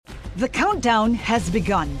The countdown has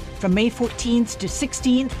begun. From May 14th to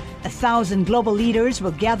 16th, 1,000 global leaders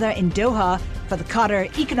will gather in Doha for the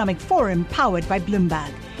Qatar Economic Forum powered by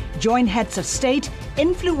Bloomberg. Join heads of state,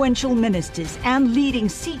 influential ministers, and leading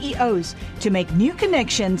CEOs to make new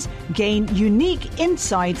connections, gain unique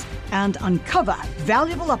insights, and uncover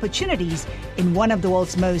valuable opportunities in one of the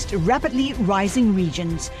world's most rapidly rising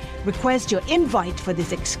regions. Request your invite for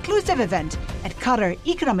this exclusive event at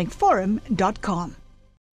QatarEconomicForum.com.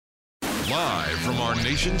 Live from our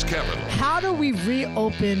nation's capital. How do we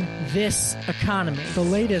reopen this economy? The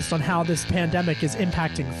latest on how this pandemic is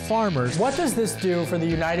impacting farmers. What does this do for the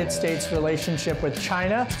United States' relationship with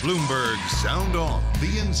China? Bloomberg Sound On.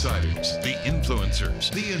 The insiders, the influencers,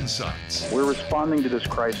 the insights. We're responding to this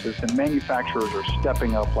crisis, and manufacturers are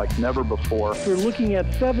stepping up like never before. We're looking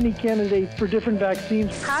at 70 candidates for different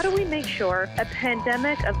vaccines. How do we make sure a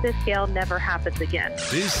pandemic of this scale never happens again?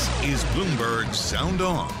 This is Bloomberg Sound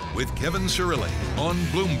On with Kevin Cirilli on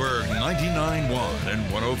Bloomberg 99.1 and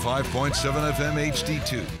 105.7 FM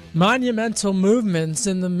HD2. Monumental movements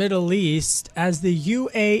in the Middle East as the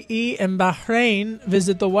UAE and Bahrain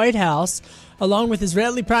visit the White House, along with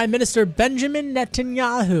Israeli Prime Minister Benjamin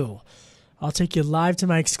Netanyahu. I'll take you live to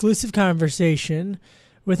my exclusive conversation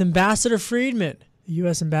with Ambassador Friedman, the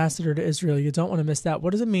U.S. Ambassador to Israel. You don't want to miss that.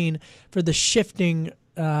 What does it mean for the shifting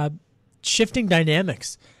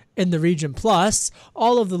dynamics in the region? Plus,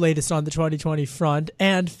 all of the latest on the 2020 front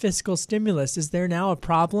and fiscal stimulus. Is there now a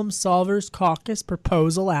Problem Solvers Caucus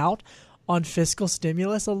proposal out on fiscal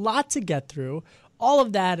stimulus? A lot to get through. All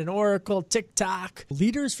of that and Oracle, TikTok.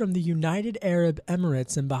 Leaders from the United Arab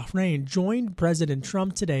Emirates and Bahrain joined President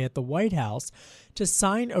Trump today at the White House to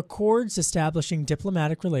sign accords establishing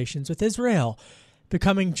diplomatic relations with Israel,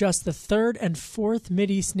 becoming just the third and fourth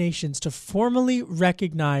Mideast nations to formally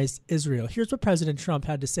recognize Israel. Here's what President Trump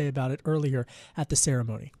had to say about it earlier at the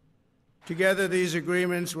ceremony. Together, these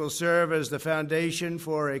agreements will serve as the foundation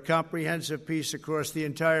for a comprehensive peace across the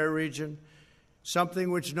entire region, something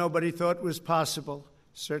which nobody thought was possible,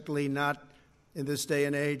 certainly not in this day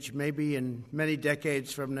and age, maybe in many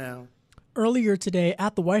decades from now. Earlier today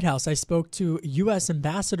at the White House, I spoke to U.S.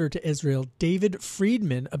 Ambassador to Israel, David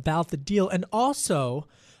Friedman, about the deal and also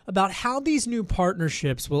about how these new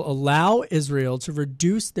partnerships will allow Israel to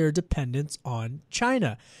reduce their dependence on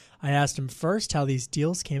China. I asked him first how these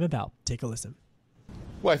deals came about. Take a listen.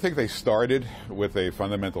 Well, I think they started with a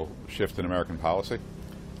fundamental shift in American policy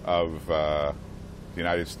of the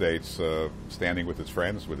United States standing with its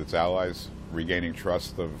friends, with its allies, regaining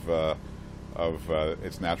trust of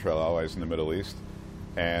its natural allies in the Middle East,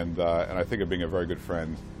 and I think of being a very good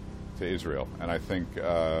friend to Israel. And I think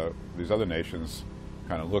these other nations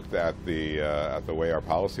kind of looked at the way our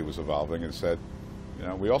policy was evolving and said, you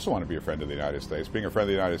know, we also want to be a friend of the United States. Being a friend of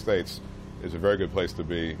the United States is a very good place to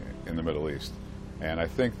be in the Middle East. And I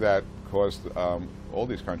think that caused all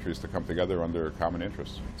these countries to come together under common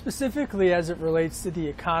interests. Specifically as it relates to the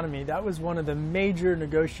economy, that was one of the major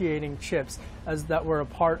negotiating chips that were a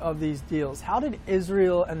part of these deals. How did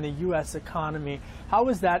Israel and the U.S. economy, how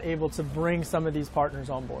was that able to bring some of these partners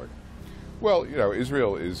on board? Well, you know,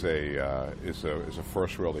 Israel is a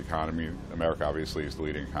first world economy. America obviously is the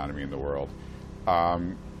leading economy in the world.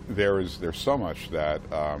 There's so much that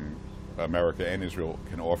America and Israel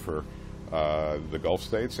can offer the Gulf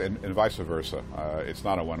states and vice versa. It's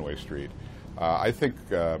not a one-way street. I think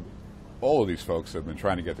all of these folks have been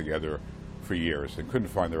trying to get together for years and couldn't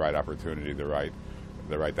find the right opportunity, the right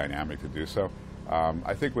dynamic to do so.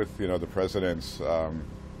 I think with the president's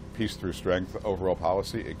peace through strength overall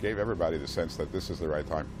policy, it gave everybody the sense that this is the right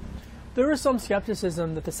time. There was some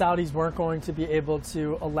skepticism that the Saudis weren't going to be able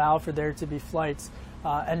to allow for there to be flights.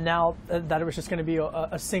 And now that it was just going to be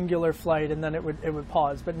a singular flight and then it would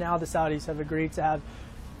pause. But now the Saudis have agreed to have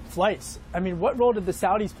flights. I mean, what role did the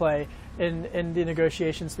Saudis play in the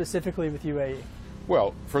negotiations specifically with UAE?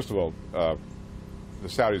 Well, first of all, the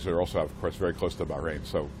Saudis are also, of course, very close to Bahrain.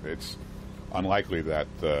 So it's unlikely that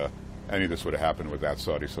any of this would have happened without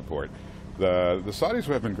Saudi support. The Saudis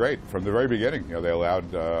have been great from the very beginning. They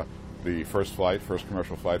allowed the first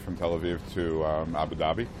commercial flight from Tel Aviv to Abu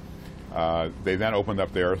Dhabi. They then opened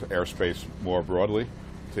up their airspace more broadly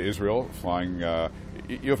to Israel, flying.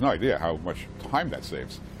 You have no idea how much time that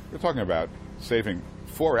saves. We're talking about saving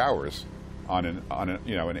 4 hours on an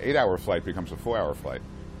 8-hour flight becomes a 4-hour flight.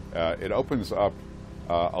 It opens up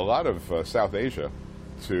a lot of South Asia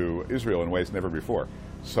to Israel in ways never before.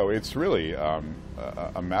 So it's really a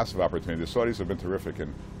massive opportunity. The Saudis have been terrific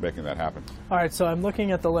in making that happen. All right, so I'm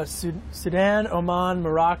looking at the list. Sudan, Oman,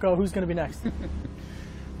 Morocco. Who's going to be next?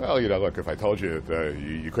 Well, look, if I told you that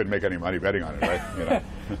you couldn't make any money betting on it, right?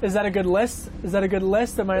 Is that a good list? Is that a good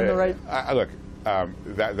list? Am I in the right? Look,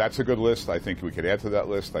 that's a good list. I think we could add to that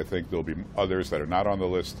list. I think there'll be others that are not on the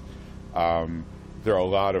list. There are a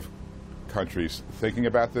lot of countries thinking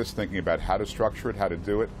about this, thinking about how to structure it, how to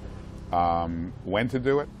do it, when to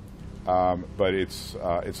do it. But it's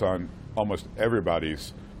on almost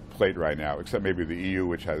everybody's plate right now, except maybe the EU,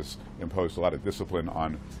 which has imposed a lot of discipline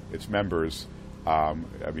on its members. On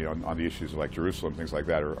the issues like Jerusalem, things like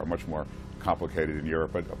that are much more complicated in Europe.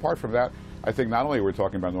 But apart from that, I think not only are we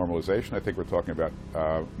talking about normalization, I think we're talking about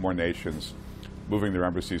more nations moving their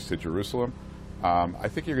embassies to Jerusalem. I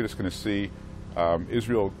think you're just going to see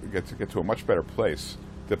Israel get to a much better place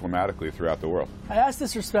diplomatically throughout the world. I ask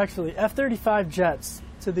this respectfully. F-35 jets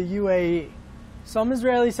to the UAE. Some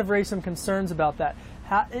Israelis have raised some concerns about that.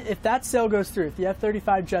 If that sale goes through, if the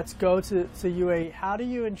F-35 jets go to UAE, how do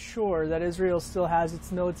you ensure that Israel still has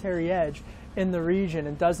its military edge in the region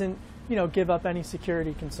and doesn't, give up any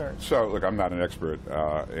security concerns? So, look, I'm not an expert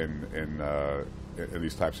in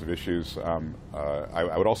these types of issues.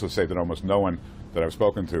 I would also say that almost no one that I've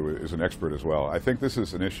spoken to is an expert as well. I think this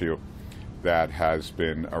is an issue that has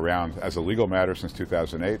been around as a legal matter since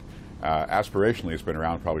 2008. Aspirationally, it's been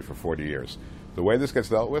around probably for 40 years. The way this gets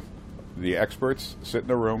dealt with, the experts sit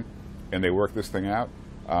in a room and they work this thing out.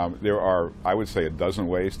 There are, I would say, a dozen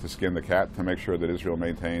ways to skin the cat to make sure that Israel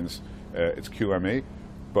maintains its QME.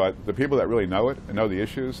 But the people that really know it and know the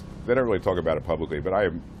issues, they don't really talk about it publicly. But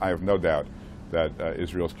I have no doubt that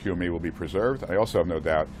Israel's QME will be preserved. I also have no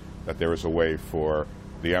doubt that there is a way for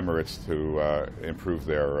the Emirates to improve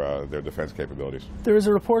their defense capabilities. There was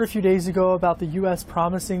a report a few days ago about the U.S.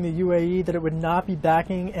 promising the UAE that it would not be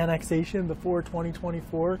backing annexation before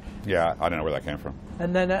 2024. Yeah, I don't know where that came from.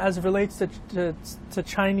 And then as it relates to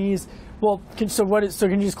Chinese, can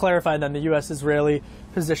you just clarify then the U.S.-Israeli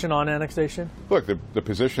position on annexation? Look, the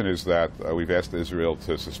position is that we've asked Israel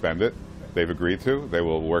to suspend it. They've agreed to. They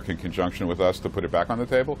will work in conjunction with us to put it back on the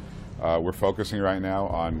table. We're focusing right now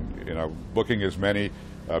on booking as many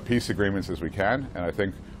peace agreements as we can, and I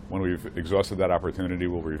think when we've exhausted that opportunity,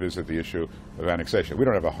 we'll revisit the issue of annexation. We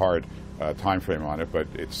don't have a hard time frame on it, but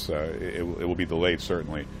it will be delayed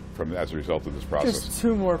certainly as a result of this process. Just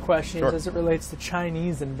two more questions as it relates to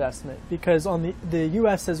Chinese investment, because on the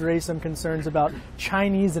U.S. has raised some concerns about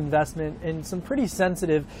Chinese investment in some pretty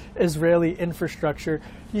sensitive Israeli infrastructure.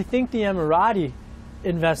 Do you think the Emirati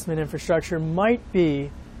investment infrastructure might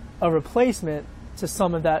be a replacement to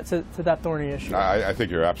some of that, to that thorny issue? I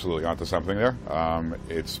think you're absolutely onto something there.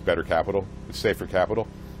 It's better capital. It's safer capital.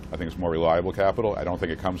 I think it's more reliable capital. I don't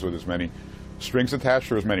think it comes with as many strings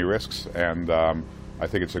attached or as many risks. And I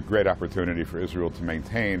think it's a great opportunity for Israel to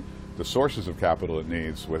maintain the sources of capital it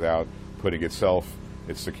needs without putting itself,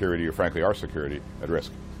 its security, or frankly our security, at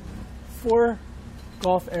risk. 4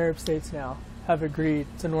 Gulf Arab states now have agreed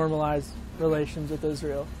to normalize relations with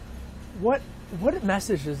Israel. What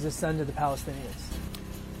message does this send to the Palestinians?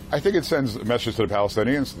 I think it sends a message to the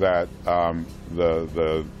Palestinians that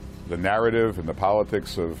the narrative and the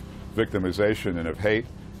politics of victimization and of hate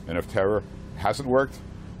and of terror hasn't worked.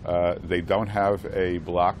 They don't have a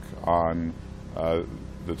block on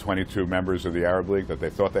the 22 members of the Arab League that they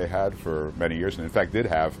thought they had for many years, and in fact did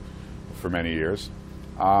have for many years.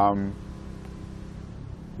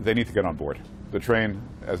 They need to get on board. The train,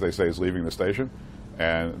 as they say, is leaving the station,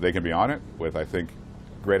 and they can be on it with, I think,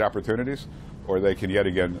 great opportunities, or they can yet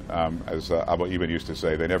again, as Abba Eban used to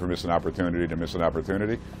say, they never miss an opportunity to miss an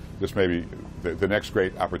opportunity. This may be the next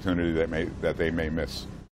great opportunity that they may miss.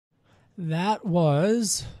 That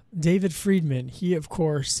was David Friedman. He, of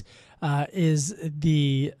course, is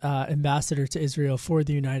the ambassador to Israel for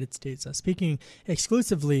the United States, speaking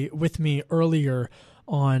exclusively with me earlier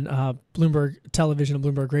on Bloomberg Television and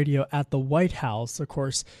Bloomberg Radio at the White House. Of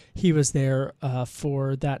course, he was there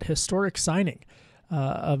for that historic signing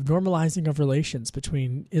of normalizing of relations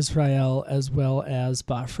between Israel as well as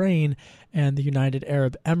Bahrain and the United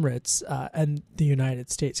Arab Emirates and the United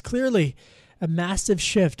States. Clearly, a massive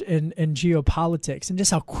shift in geopolitics, and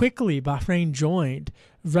just how quickly Bahrain joined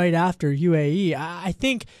right after UAE. I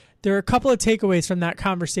think there are a couple of takeaways from that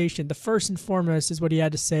conversation. The first and foremost is what he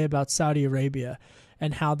had to say about Saudi Arabia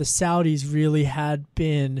and how the Saudis really had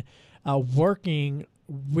been working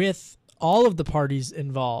with all of the parties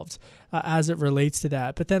involved as it relates to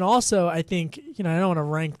that. But then also, I think, I don't want to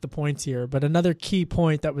rank the points here, but another key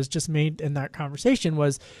point that was just made in that conversation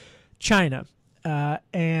was China.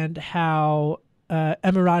 And how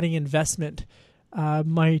Emirati investment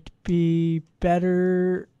might be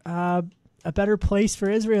better, a better place for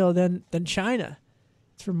Israel than China.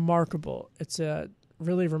 It's remarkable. It's a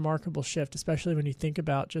really remarkable shift, especially when you think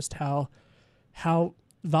about just how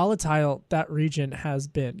volatile that region has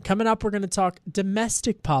been. Coming up, we're going to talk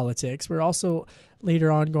domestic politics. We're also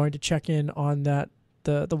later on going to check in on the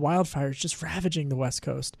wildfires just ravaging the West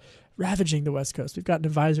Coast. We've got an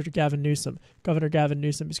advisor to Gavin Newsom. Governor Gavin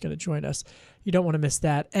Newsom is going to join us. You don't want to miss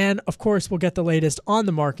that. And, of course, we'll get the latest on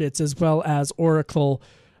the markets as well as Oracle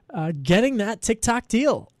getting that TikTok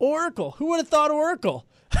deal. Oracle. Who would have thought Oracle?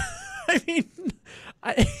 I mean,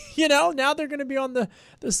 now they're going to be on the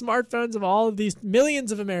smartphones of all of these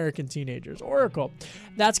millions of American teenagers. Oracle.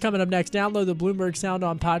 That's coming up next. Download the Bloomberg Sound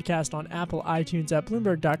On podcast on Apple, iTunes, at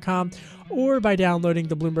Bloomberg.com, or by downloading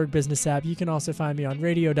the Bloomberg Business app. You can also find me on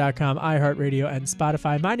radio.com, iHeartRadio, and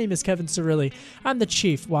Spotify. My name is Kevin Cirilli. I'm the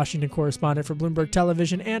chief Washington correspondent for Bloomberg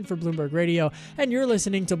Television and for Bloomberg Radio, and you're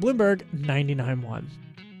listening to Bloomberg 99.1.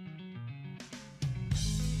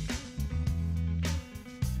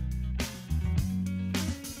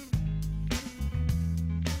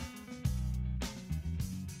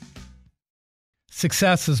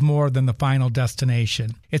 Success is more than the final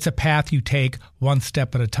destination. It's a path you take one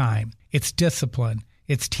step at a time. It's discipline,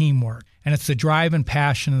 it's teamwork, and it's the drive and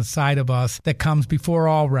passion inside of us that comes before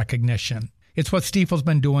all recognition. It's what Stifel's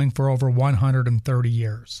been doing for over 130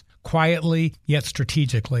 years. Quietly, yet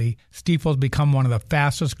strategically, Stifel's become one of the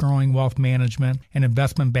fastest growing wealth management and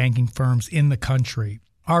investment banking firms in the country.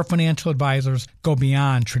 Our financial advisors go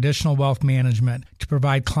beyond traditional wealth management to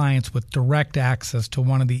provide clients with direct access to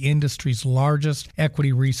one of the industry's largest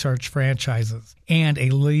equity research franchises and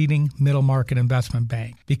a leading middle market investment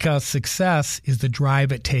bank. Because success is the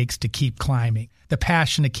drive it takes to keep climbing, the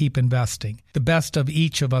passion to keep investing, the best of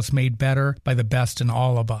each of us made better by the best in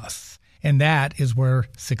all of us. And that is where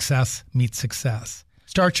success meets success.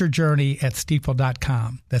 Start your journey at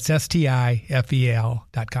Stifel.com. That's Stifel.com.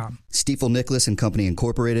 Stifel Nicholas and Company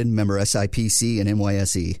Incorporated, member SIPC and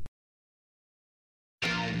NYSE.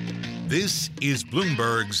 This is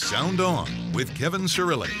Bloomberg Sound On with Kevin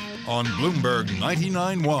Cirilli on Bloomberg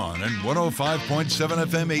 99.1 and 105.7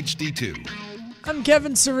 FM HD2. I'm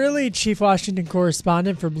Kevin Cirilli, Chief Washington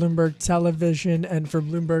Correspondent for Bloomberg Television and for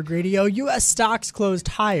Bloomberg Radio. U.S. stocks closed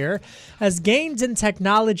higher as gains in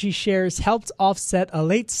technology shares helped offset a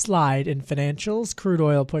late slide in financials. Crude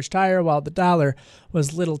oil pushed higher while the dollar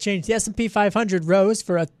was little changed. The S&P 500 rose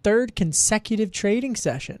for a third consecutive trading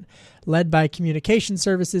session, led by communication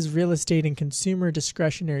services, real estate, and consumer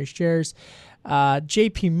discretionary shares.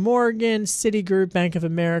 J.P. Morgan, Citigroup, Bank of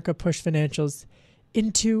America pushed financials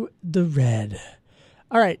into the red.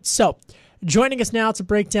 All right, so joining us now to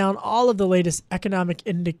break down all of the latest economic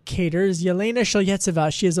indicators, Yelena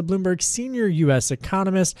Shelyetseva. She is a Bloomberg senior U.S.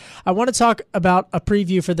 economist. I want to talk about a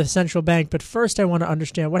preview for the central bank, but first I want to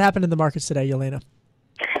understand what happened in the markets today, Yelena.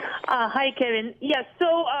 Hi, Kevin. Yes,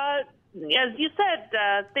 so as you said,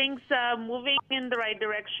 things are moving in the right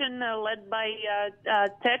direction, led by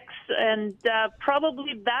techs, and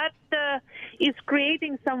probably that is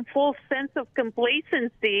creating some false sense of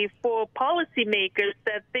complacency for policymakers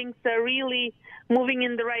that things are really moving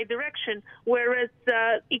in the right direction, whereas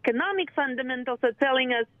economic fundamentals are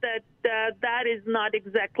telling us that that is not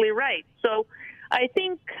exactly right. So I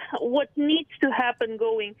think what needs to happen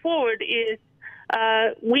going forward is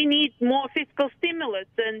we need more fiscal stimulus,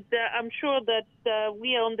 and I'm sure that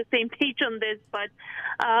we are on the same page on this, but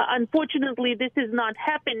unfortunately this is not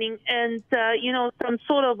happening, and, some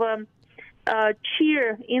sort of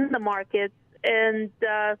cheer in the markets and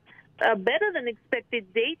better than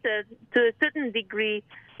expected data to a certain degree,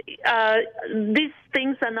 these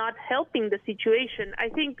things are not helping the situation. I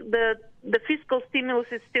think the fiscal stimulus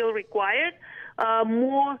is still required.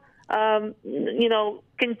 More,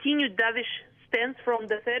 continued dovish stance from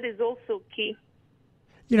the Fed is also key.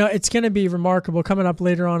 It's going to be remarkable. Coming up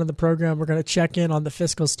later on in the program, we're going to check in on the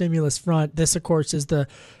fiscal stimulus front. This, of course, is the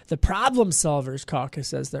Problem Solvers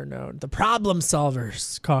Caucus, as they're known. The Problem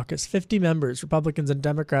Solvers Caucus, 50 members, Republicans and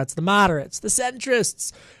Democrats, the moderates, the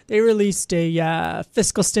centrists. They released a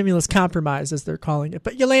fiscal stimulus compromise, as they're calling it.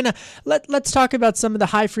 But, Yelena, let's talk about some of the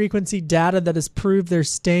high-frequency data that has proved their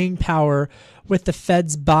staying power with the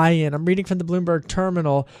Fed's buy-in. I'm reading from the Bloomberg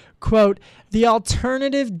Terminal. Quote, the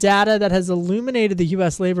alternative data that has illuminated the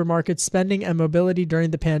U.S. labor market spending and mobility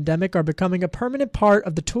during the pandemic are becoming a permanent part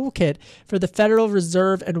of the toolkit for the Federal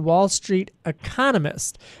Reserve and Wall Street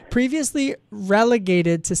economists. Previously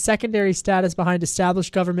relegated to secondary status behind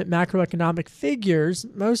established government macroeconomic figures,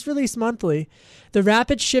 most released monthly, the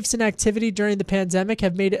rapid shifts in activity during the pandemic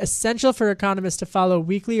have made it essential for economists to follow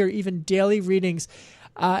weekly or even daily readings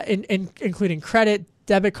including credit,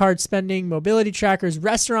 debit card spending, mobility trackers,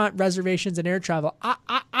 restaurant reservations, and air travel.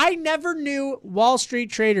 I never knew Wall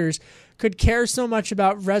Street traders could care so much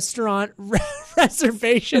about restaurant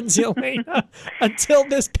reservations, Elena, until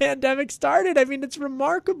this pandemic started. I mean, it's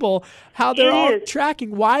remarkable how they're all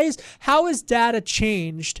tracking. How has data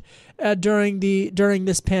changed during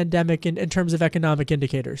this pandemic in terms of economic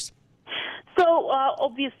indicators? So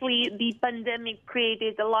obviously, the pandemic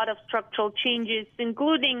created a lot of structural changes,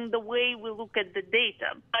 including the way we look at the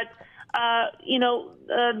data. But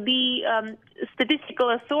the statistical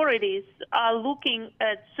authorities are looking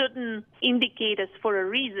at certain indicators for a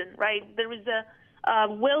reason, right? There is a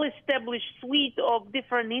well-established suite of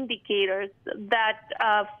different indicators that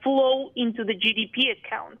flow into the GDP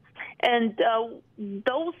accounts, and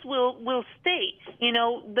those will stay.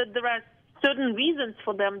 That there are certain reasons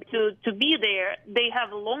for them to be there. They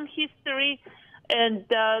have a long history, and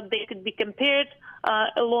they could be compared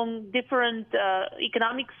along different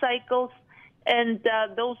economic cycles, and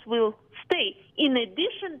those will stay. In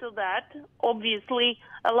addition to that, obviously,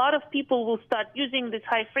 a lot of people will start using this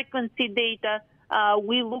high-frequency data.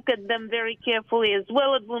 We look at them very carefully as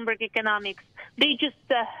well at Bloomberg Economics. They just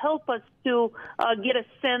help us to get a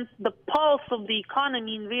sense, the pulse of the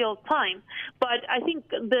economy in real time. But I think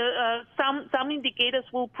some indicators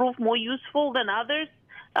will prove more useful than others.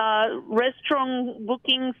 Restaurant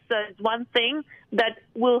bookings is one thing that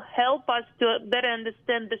will help us to better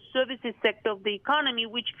understand the services sector of the economy,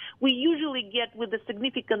 which we usually get with a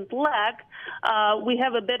significant lag. We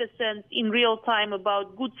have a better sense in real time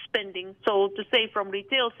about goods spending, so to say from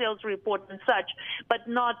retail sales report and such, but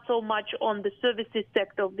not so much on the services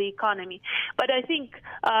sector of the economy. But I think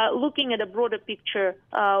looking at a broader picture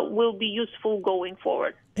will be useful going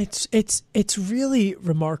forward. It's really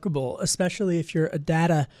remarkable, especially if you're a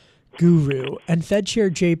data guru. And Fed Chair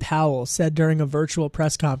Jay Powell said during a virtual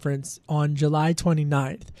press conference on July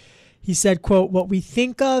 29th, he said, quote, "What we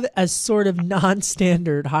think of as sort of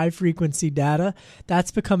non-standard high-frequency data,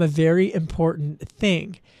 that's become a very important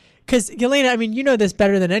thing." Because, Elena, I mean, you know this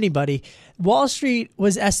better than anybody. Wall Street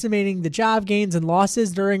was estimating the job gains and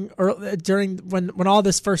losses during when all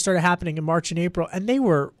this first started happening in March and April, and they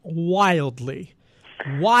were wildly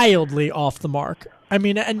off the mark. I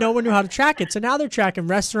mean, and no one knew how to track it. So now they're tracking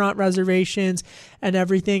restaurant reservations and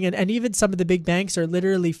everything. And even some of the big banks are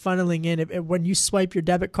literally funneling in. When you swipe your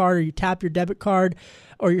debit card or you tap your debit card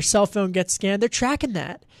or your cell phone gets scanned, they're tracking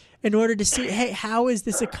that in order to see, hey, how is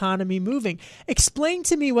this economy moving? Explain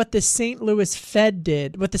to me what the St. Louis Fed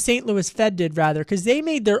did, because they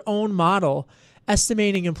made their own model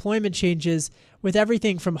estimating employment changes with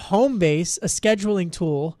everything from Homebase, a scheduling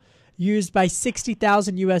tool, used by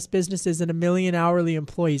 60,000 U.S. businesses and 1 million hourly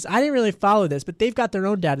employees. I didn't really follow this, but they've got their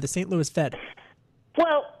own data, the St. Louis Fed.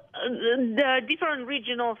 Well, the different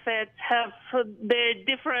regional Feds have their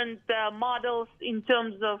different models in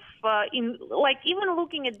terms of, even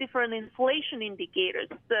looking at different inflation indicators,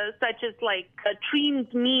 such as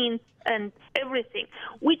trimmed means and everything,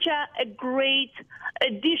 which are a great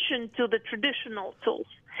addition to the traditional tools.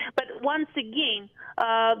 But once again,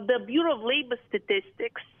 the Bureau of Labor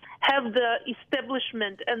Statistics have the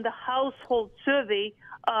establishment and the household survey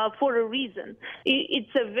for a reason.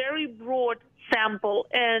 It's a very broad sample,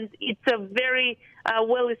 and it's a very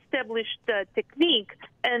well-established technique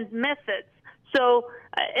and methods. So,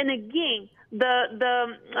 and again,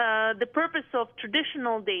 the purpose of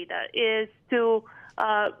traditional data is to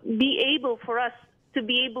be able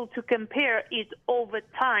to compare it over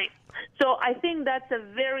time. So I think that's a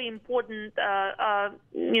very important,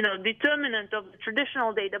 determinant of the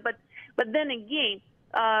traditional data. But then again,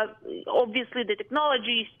 obviously the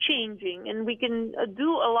technology is changing, and we can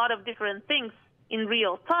do a lot of different things in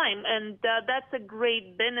real time, and that's a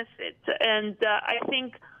great benefit. And I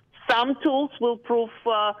think some tools will prove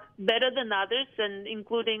better than others, and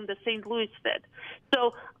including the St. Louis Fed.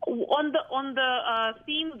 So on the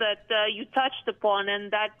theme that you touched upon,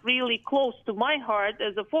 and that really close to my heart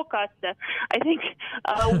as a forecaster, I think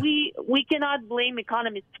we cannot blame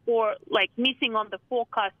economists for missing on the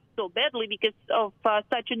forecast so badly because of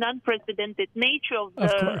such an unprecedented nature of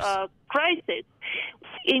the crisis.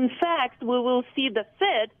 In fact, we will see the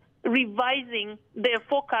Fed revising their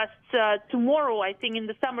forecasts tomorrow, I think, in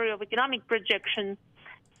the summary of economic projections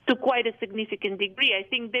to quite a significant degree. I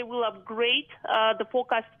think they will upgrade the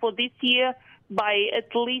forecast for this year by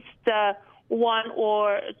at least 1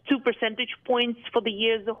 or 2 percentage points for the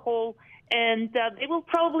year as a whole, and they will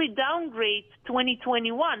probably downgrade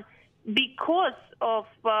 2021 because of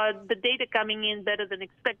the data coming in better than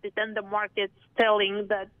expected and the markets telling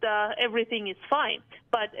that everything is fine,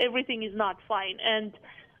 but everything is not fine. And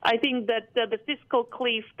I think that the fiscal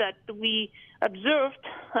cliff that we observed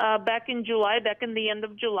back in the end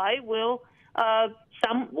of July, will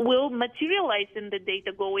some will materialize in the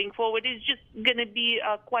data going forward. It's just going to be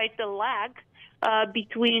quite a lag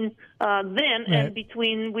between then and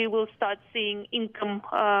between we will start seeing income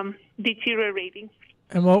deteriorating.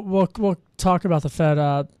 And we'll talk about the Fed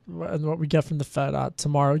and what we get from the Fed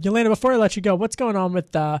tomorrow. Yelena, before I let you go, what's going on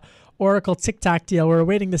with the Oracle TikTok deal? We're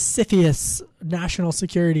awaiting the CFIUS national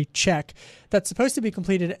security check that's supposed to be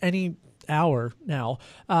completed any hour now.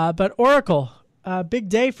 But Oracle, big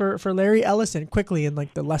day for Larry Ellison. Quickly, in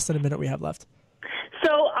like the less than a minute we have left.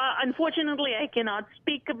 So, unfortunately, I cannot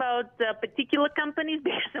speak about particular companies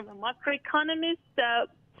because I'm a macroeconomist.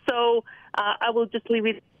 So I will just leave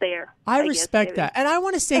it there. I respect that. And I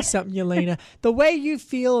want to say something, Yelena. The way you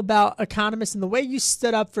feel about economists and the way you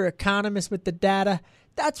stood up for economists with the data,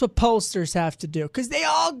 that's what pollsters have to do, because they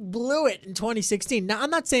all blew it in 2016. Now, I'm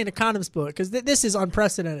not saying economists blew it, because this is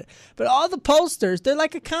unprecedented. But all the pollsters, they're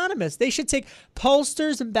like economists. They should take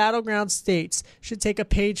pollsters and battleground states should take a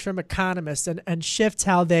page from economists and shift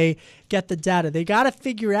how they get the data. They got to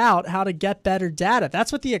figure out how to get better data.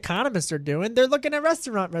 That's what the economists are doing. They're looking at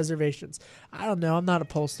restaurant reservations. I don't know. I'm not a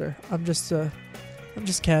pollster. I'm just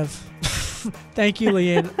Kev. Thank you,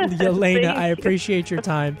 Yelena. I appreciate your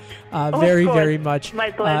time very much. My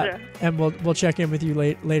pleasure. And we'll check in with you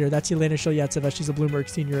later. That's Yelena Shelyetseva. She's a Bloomberg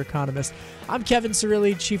senior economist. I'm Kevin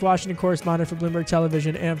Cirilli, Chief Washington Correspondent for Bloomberg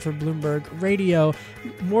Television and for Bloomberg Radio.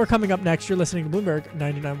 More coming up next. You're listening to Bloomberg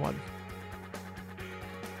 99.1.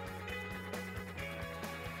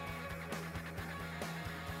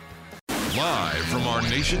 Live from our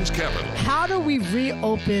nation's capital. How do we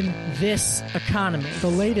reopen this economy? The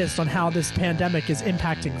latest on how this pandemic is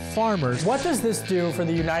impacting farmers. What does this do for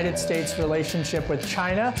the United States' relationship with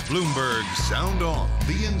China? Bloomberg Sound On.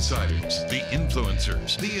 The insiders, the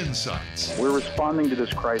influencers, the insights. We're responding to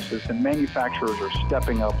this crisis, and manufacturers are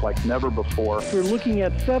stepping up like never before. We're looking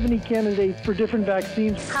at 70 candidates for different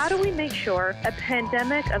vaccines. How do we make sure a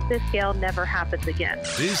pandemic of this scale never happens again?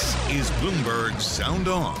 This is Bloomberg Sound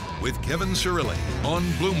On with Kevin Cirilli on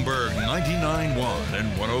Bloomberg 99.1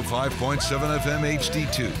 and 105.7 FM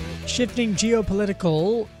HD2. Shifting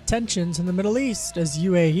geopolitical tensions in the Middle East as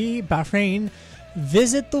UAE, Bahrain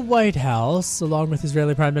visit the White House along with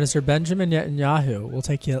Israeli Prime Minister Benjamin Netanyahu. We'll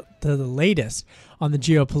take you to the latest on the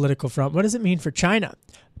geopolitical front. What does it mean for China?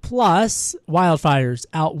 Plus, wildfires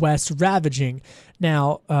out west ravaging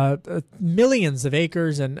now millions of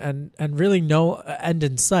acres and really no end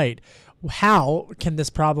in sight. How can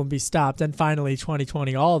this problem be stopped? And finally,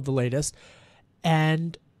 2020, all of the latest.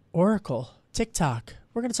 And Oracle, TikTok.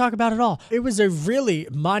 We're going to talk about it all. It was a really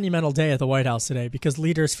monumental day at the White House today because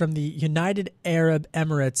leaders from the United Arab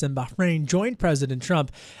Emirates and Bahrain joined President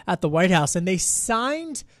Trump at the White House, and they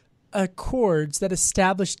signed accords that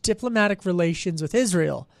established diplomatic relations with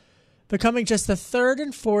Israel, becoming just the third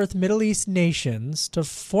and fourth Middle East nations to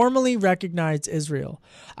formally recognize Israel.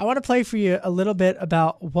 I want to play for you a little bit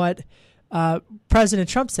about what President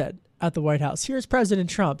Trump said at the White House. Here's President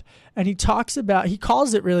Trump, and he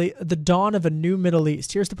calls it really the dawn of a new Middle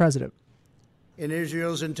East. Here's the president. In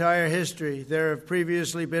Israel's entire history, there have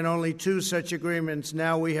previously been only 2 such agreements.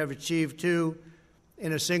 Now we have achieved 2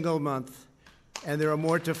 in a single month, and there are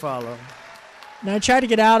more to follow. Now, I tried to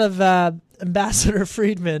get out of Ambassador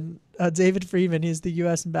Friedman, David Friedman. He's the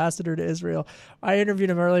U.S. ambassador to Israel. I interviewed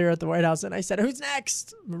him earlier at the White House, and I said, who's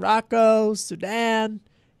next? Morocco, Sudan?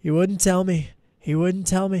 He wouldn't tell me.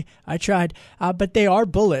 I tried. But they are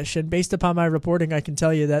bullish, and based upon my reporting, I can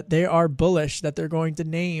tell you that they are bullish that they're going to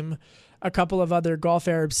name a couple of other Gulf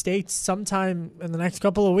Arab states sometime in the next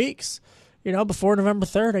couple of weeks, before November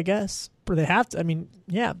 3rd, I guess. But they have to.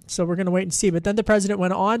 So we're going to wait and see. But then the president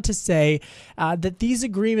went on to say that these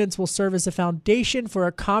agreements will serve as a foundation for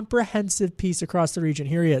a comprehensive peace across the region.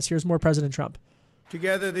 Here he is. Here's more President Trump.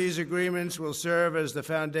 Together, these agreements will serve as the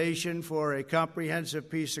foundation for a comprehensive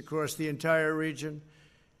peace across the entire region,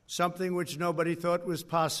 something which nobody thought was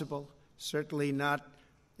possible, certainly not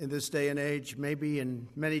in this day and age, maybe in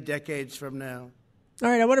many decades from now. All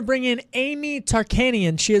right, I want to bring in Amy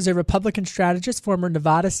Tarkanian. She is a Republican strategist, former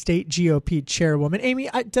Nevada State GOP chairwoman. Amy,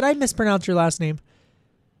 did I mispronounce your last name?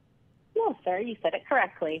 No, sir, you said it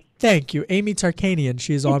correctly. Thank you. Amy Tarkanian.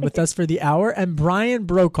 She is on with us for the hour. And Brian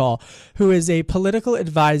Brokaw, who is a political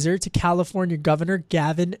advisor to California Governor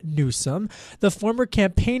Gavin Newsom, the former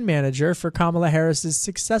campaign manager for Kamala Harris's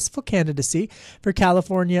successful candidacy for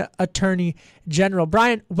California Attorney General.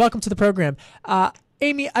 Brian, welcome to the program.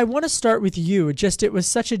 Amy, I want to start with you. It was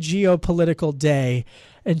such a geopolitical day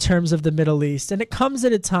in terms of the Middle East, and it comes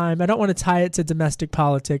at a time, I don't want to tie it to domestic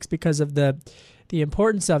politics because of the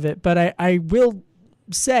importance of it, but I will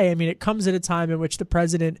say, I mean, it comes at a time in which the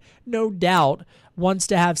president, no doubt, wants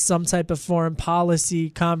to have some type of foreign policy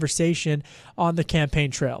conversation on the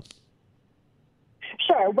campaign trail.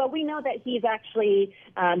 Sure. Well, we know that he's actually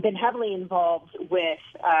been heavily involved with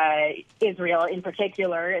Israel in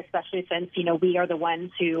particular, especially since, we are the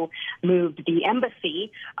ones who moved the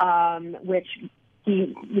embassy, which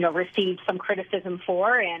he, received some criticism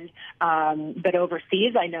for, but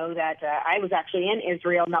overseas, I know that I was actually in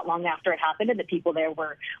Israel not long after it happened, and the people there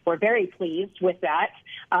were very pleased with that.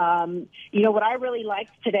 What I really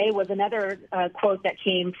liked today was another quote that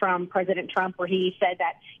came from President Trump, where he said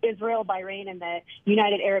that Israel, Bahrain, and the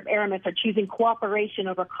United Arab Emirates are choosing cooperation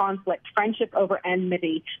over conflict, friendship over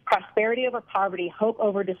enmity, prosperity over poverty, hope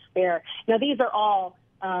over despair. Now, these are all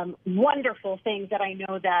wonderful things that I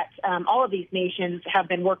know that all of these nations have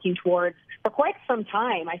been working towards for quite some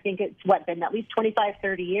time. I think it's been at least 25,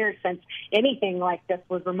 30 years since anything like this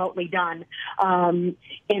was remotely done. And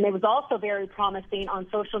it was also very promising on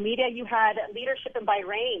social media. You had leadership in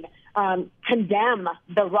Bahrain condemn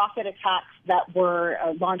the rocket attacks that were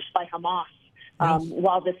launched by Hamas.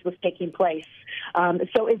 While this was taking place.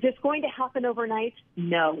 So is this going to happen overnight?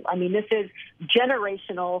 No. I mean, this is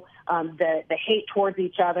generational, the hate towards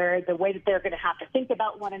each other, the way that they're going to have to think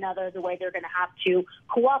about one another, the way they're going to have to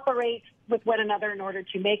cooperate with one another in order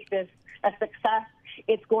to make this a success.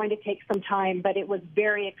 It's going to take some time, but it was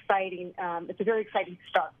very exciting. It's a very exciting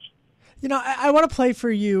start. I want to play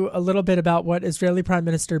for you a little bit about what Israeli Prime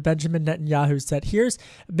Minister Benjamin Netanyahu said. Here's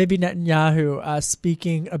Bibi Netanyahu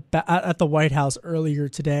speaking at the White House earlier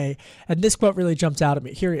today, and this quote really jumped out at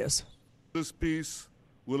me. Here he is. This peace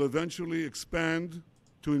will eventually expand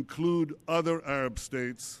to include other Arab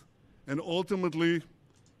states, and ultimately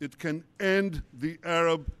it can end the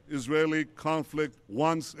Arab-Israeli conflict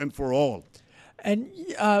once and for all. And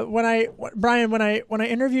when I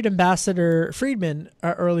interviewed Ambassador Friedman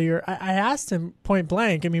earlier, I asked him point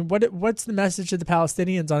blank, I mean, what's the message to the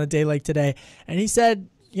Palestinians on a day like today? And he said,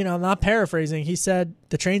 I'm not paraphrasing, he said,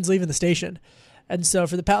 the train's leaving the station. And so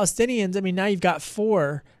for the Palestinians, I mean, now you've got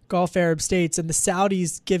 4 Gulf Arab states and the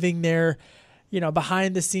Saudis giving their,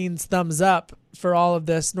 behind the scenes thumbs up for all of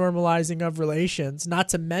this normalizing of relations, not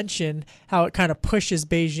to mention how it kind of pushes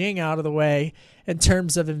Beijing out of the way in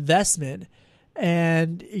terms of investment.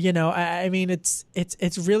 And, I mean, it's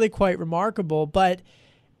really quite remarkable, but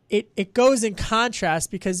it goes in contrast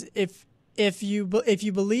because if you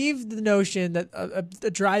believe the notion that a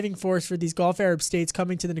driving force for these Gulf Arab states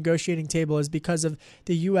coming to the negotiating table is because of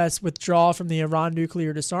the U.S. withdrawal from the Iran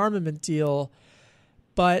nuclear disarmament deal,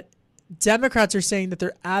 but Democrats are saying that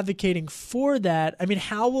they're advocating for that. I mean,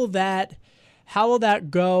 how will that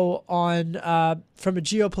go on from a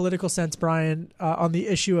geopolitical sense, Brian, on the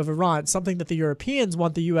issue of Iran? Something that the Europeans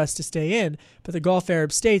want the U.S. to stay in, but the Gulf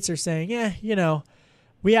Arab states are saying,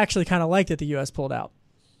 we actually kind of like that the U.S. pulled out.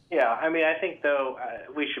 Yeah, I mean, I think, though,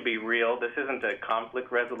 we should be real. This isn't a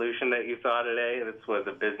conflict resolution that you saw today. This was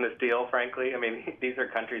a business deal, frankly. I mean, these are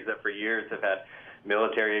countries that for years have had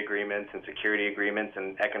military agreements and security agreements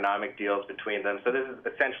and economic deals between them. So this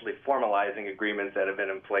is essentially formalizing agreements that have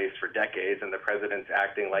been in place for decades, and the president's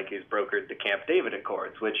acting like he's brokered the Camp David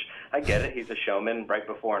Accords, which I get it. He's a showman right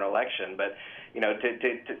before an election. But,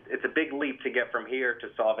 it's a big leap to get from here to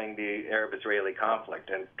solving the Arab-Israeli conflict.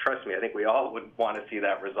 And trust me, I think we all would want to see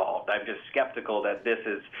that resolved. I'm just skeptical that this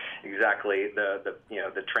is exactly the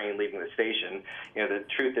train leaving the station. The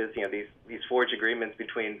truth is, these forged agreements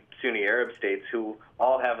between Sunni Arab states who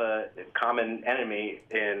all have a common enemy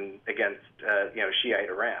against Shiite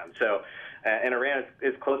Iran. So, and Iran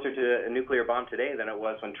is closer to a nuclear bomb today than it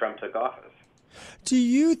was when Trump took office. Do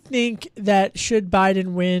you think that should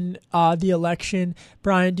Biden win the election,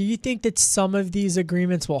 Brian, do you think that some of these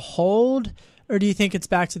agreements will hold, or do you think it's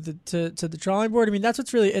back to the drawing board? I mean, that's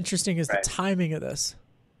what's really interesting is the timing of this.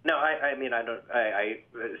 No, I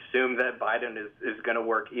assume that Biden is going to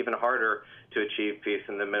work even harder to achieve peace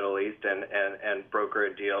in the Middle East and broker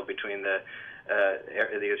a deal between the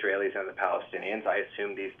Israelis and the Palestinians. I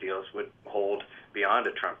assume these deals would hold beyond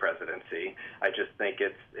a Trump presidency. I just think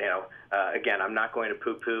it's, again, I'm not going to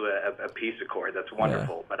poo-poo a peace accord. That's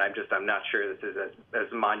wonderful, but I'm not sure this is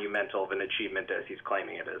as monumental of an achievement as he's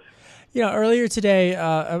claiming it is. Earlier today,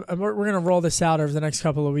 we're going to roll this out over the next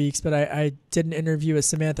couple of weeks, but I did an interview with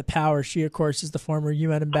Samantha Power. She, of course, is the former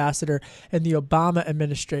UN ambassador in the Obama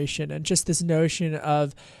administration, and just this notion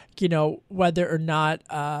of, whether or not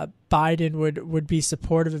Biden would be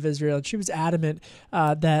supportive of Israel. And she was adamant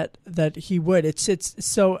that he would. It's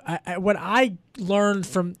so what I learned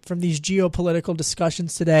from these geopolitical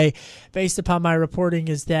discussions today, based upon my reporting,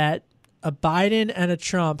 is that a Biden and a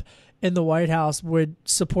Trump in the White House would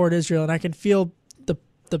support Israel, and I can feel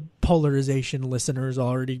the polarization listeners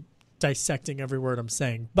already dissecting every word I'm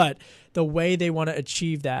saying, but the way they want to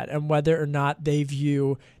achieve that and whether or not they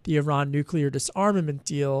view the Iran nuclear disarmament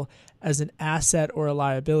deal as an asset or a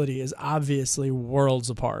liability is obviously worlds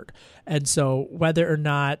apart. And so whether or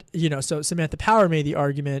not, so Samantha Power made the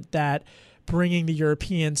argument that bringing the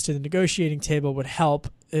Europeans to the negotiating table would help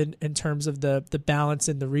in terms of the balance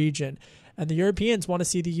in the region. And the Europeans want to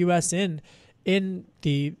see the U.S. in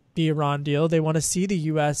the Iran deal. They want to see the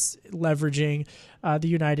U.S. leveraging the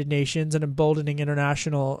United Nations and emboldening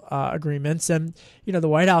international agreements. And, the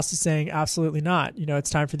White House is saying absolutely not. It's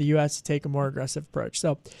time for the U.S. to take a more aggressive approach.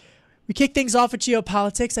 So we kick things off with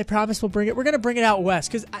geopolitics. I promise we're going to bring it out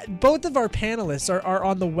west because both of our panelists are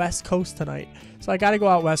on the West Coast tonight. So I got to go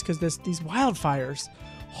out west because these wildfires,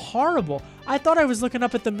 horrible. I thought I was looking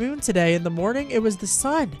up at the moon today in the morning. It was the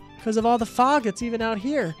sun because of all the fog that's even out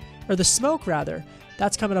here, or the smoke rather.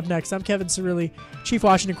 That's coming up next. I'm Kevin Cirilli, Chief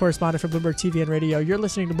Washington Correspondent for Bloomberg TV and Radio. You're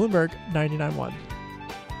listening to Bloomberg 99.1.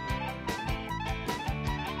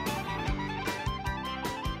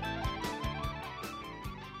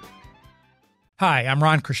 Hi, I'm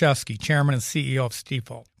Ron Kraszewski, Chairman and CEO of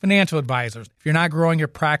Stifel. Financial advisors, if you're not growing your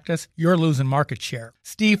practice, you're losing market share.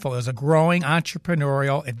 Stifel is a growing,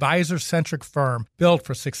 entrepreneurial, advisor-centric firm built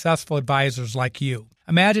for successful advisors like you.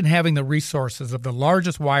 Imagine having the resources of the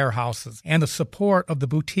largest wirehouses and the support of the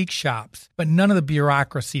boutique shops, but none of the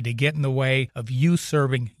bureaucracy to get in the way of you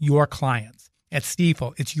serving your clients. At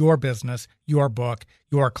Stifel, it's your business, your book,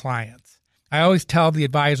 your clients. I always tell the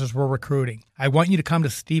advisors we're recruiting, I want you to come to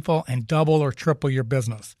Stifel and double or triple your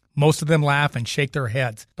business. Most of them laugh and shake their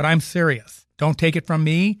heads, but I'm serious. Don't take it from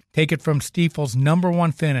me. Take it from Stifel's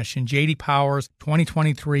 #1 finish in J.D. Power's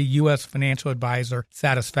 2023 U.S. Financial Advisor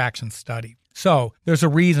Satisfaction Study. So, there's a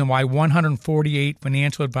reason why 148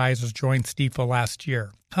 financial advisors joined Stifel last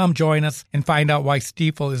year. Come join us and find out why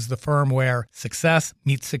Stifel is the firm where success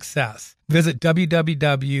meets success. Visit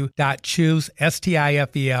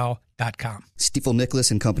www.choosestifel.com. Stifel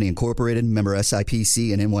Nicholas and Company Incorporated, member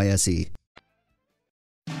SIPC and NYSE.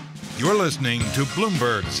 You're listening to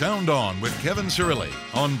Bloomberg Sound On with Kevin Cirilli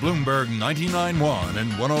on Bloomberg 99.1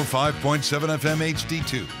 and 105.7 FM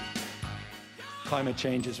HD2. Climate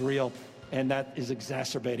change is real, and that is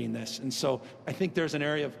exacerbating this. And so I think there's an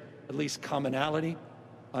area of at least commonality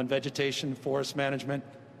on vegetation, forest management,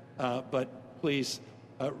 but please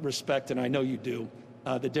respect, and I know you do,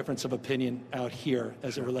 the difference of opinion out here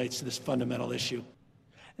as it relates to this fundamental issue.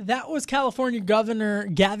 That was California Governor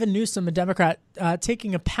Gavin Newsom, a Democrat,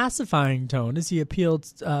 taking a pacifying tone as he appealed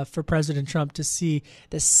for President Trump to see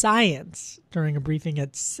the science during a briefing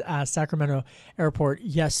at Sacramento Airport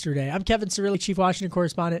yesterday. I'm Kevin Cirilli, Chief Washington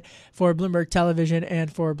Correspondent for Bloomberg Television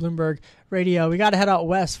and for Bloomberg Radio. We got to head out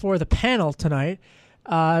west for the panel tonight.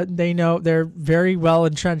 They know they're very well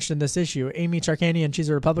entrenched in this issue. Amy Tarkanian, she's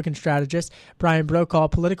a Republican strategist. Brian Brokaw,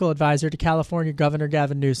 political advisor to California Governor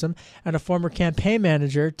Gavin Newsom, and a former campaign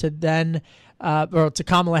manager to to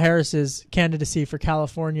Kamala Harris's candidacy for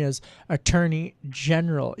California's Attorney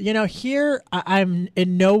General. Here I'm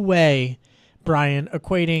in no way, Brian,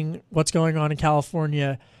 equating what's going on in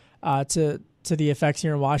California to the effects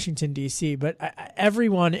here in Washington, D.C., but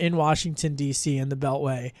everyone in Washington, D.C. and the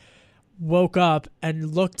Beltway woke up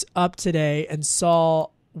and looked up today and saw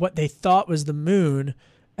what they thought was the moon,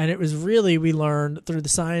 and it was really, we learned through the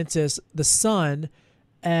scientists, the sun,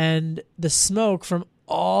 and the smoke from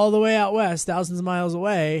all the way out west, thousands of miles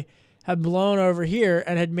away, had blown over here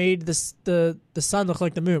and had made the sun look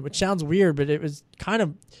like the moon, which sounds weird, but it was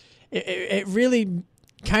it really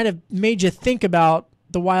kind of made you think about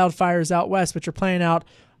the wildfires out west, which are playing out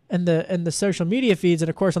in the social media feeds and,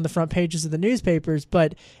 of course, on the front pages of the newspapers,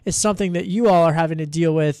 but it's something that you all are having to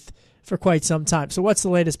deal with for quite some time. So what's the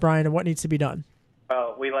latest, Brian, and what needs to be done?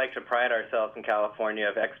 Well, we like to pride ourselves in California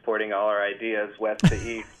of exporting all our ideas west to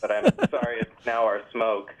east, but I'm sorry it's now our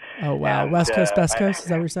smoke. Oh, wow. And, West Coast, best coast? Is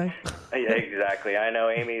that what you're saying? Yeah, exactly. I know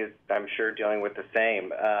Amy is, I'm sure, dealing with the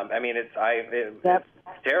same. It's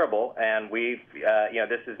terrible, and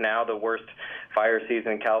this is now the worst fire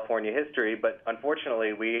season in California history, but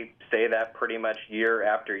unfortunately we say that pretty much year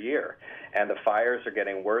after year, and the fires are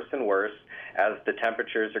getting worse and worse as the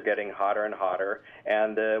temperatures are getting hotter and hotter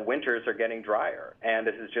and the winters are getting drier, and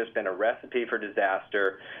this has just been a recipe for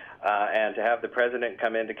disaster. And to have the president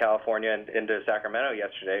come into California and into Sacramento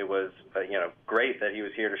yesterday was, great that he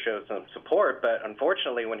was here to show some support. But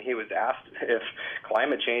unfortunately, when he was asked if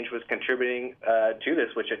climate change was contributing to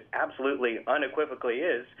this, which it absolutely unequivocally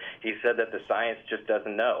is, he said that the science just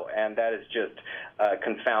doesn't know. And that is just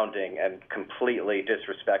confounding and completely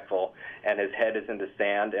disrespectful. and his head is in the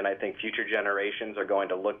sand, and I think future generations are going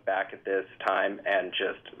to look back at this time and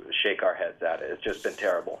just shake our heads at it. It's just been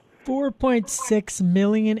terrible. 4.6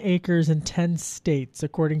 million acres in 10 states,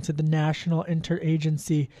 according to the National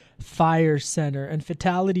Interagency Fire Center, and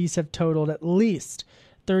fatalities have totaled at least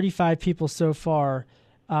 35 people so far.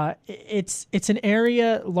 It's an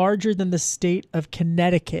area larger than the state of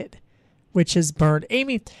Connecticut, which has burned.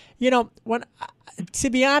 Amy, to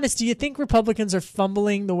be honest, do you think Republicans are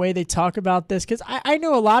fumbling the way they talk about this? Because I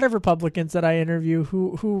know a lot of Republicans that I interview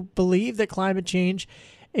who believe that climate change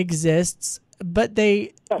exists, but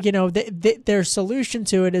their solution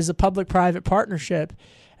to it is a public-private partnership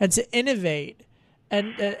and to innovate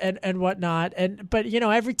and whatnot. But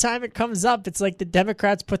every time it comes up, it's like the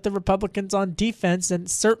Democrats put the Republicans on defense and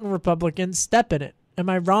certain Republicans step in it. Am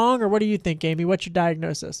I wrong, or what do you think, Amy? What's your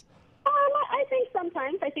diagnosis?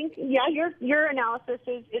 I think, your analysis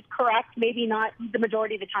is correct. Maybe not the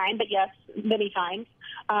majority of the time, but yes, many times.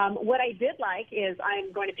 What I did like is,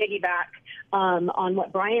 I'm going to piggyback on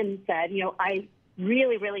what Brian said. I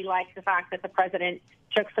really, really like the fact that the president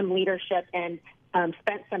took some leadership and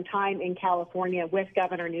spent some time in California with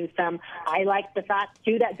Governor Newsom. I like the fact,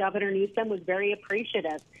 too, that Governor Newsom was very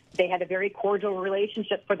appreciative. They had a very cordial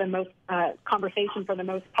relationship conversation for the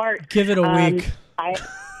most part. Give it a week.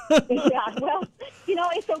 Yeah, well,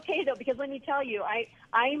 it's okay, though, because let me tell you,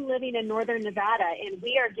 I'm living in northern Nevada, and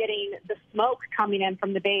we are getting the smoke coming in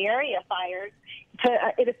from the Bay Area fires.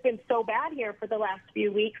 It has been so bad here for the last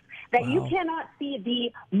few weeks that you cannot see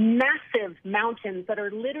the massive mountains that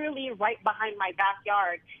are literally right behind my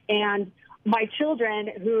backyard. And my children,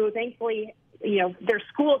 who thankfully, their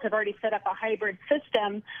schools have already set up a hybrid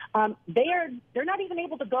system, they're not even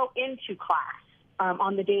able to go into class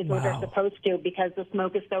on the days where they're supposed to, because the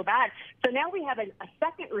smoke is so bad. So now we have a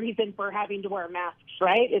second reason for having to wear masks,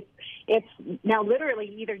 right? It's now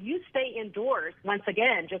literally either you stay indoors, once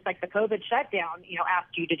again, just like the COVID shutdown,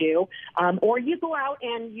 asked you to do, or you go out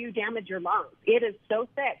and you damage your lungs. It is so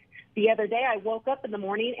thick. The other day I woke up in the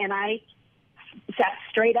morning and I sat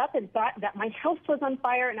straight up and thought that my house was on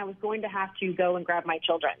fire and I was going to have to go and grab my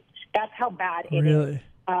children. That's how bad it is.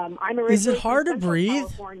 I'm originally is it hard to breathe?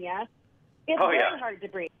 California. It's very hard to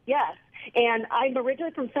breathe, yes. And I'm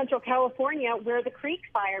originally from Central California, where the Creek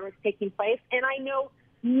Fire was taking place, and I know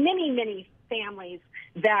many, many families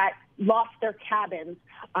that lost their cabins.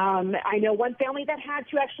 I know one family that had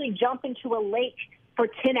to actually jump into a lake for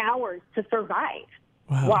 10 hours to survive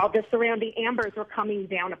while the surrounding ambers were coming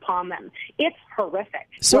down upon them. It's horrific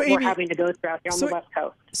what we're having to go through out here on the West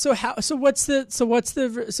Coast.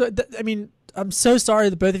 I'm so sorry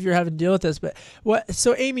that both of you are having to deal with this, but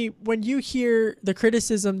so Amy, when you hear the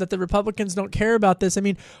criticism that the Republicans don't care about this,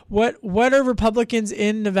 what are Republicans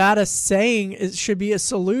in Nevada saying should be a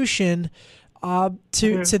solution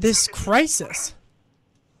to this crisis?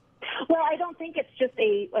 Well, I don't think it's just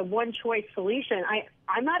a one-choice solution.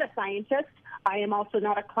 I'm not a scientist. I am also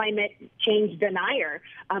not a climate change denier.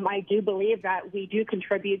 I do believe that we do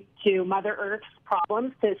contribute to Mother Earth's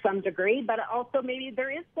problems to some degree, but also maybe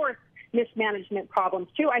there is force mismanagement problems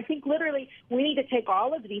too. I think literally we need to take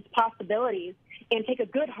all of these possibilities and take a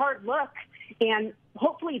good hard look, and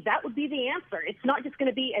hopefully that would be the answer. It's not just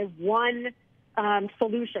going to be a one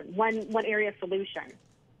solution, one area solution.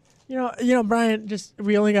 Brian,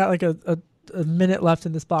 we only got like a minute left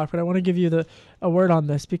in this block, but I want to give you a word on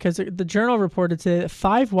this, because the Journal reported today that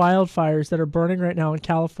 5 wildfires that are burning right now in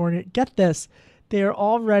California, get this, they are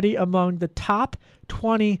already among the top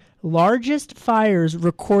 20 largest fires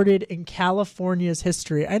recorded in California's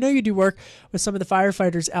history. I know you do work with some of the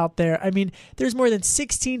firefighters out there. There's more than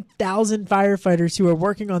 16,000 firefighters who are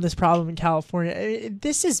working on this problem in California.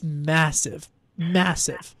 This is massive,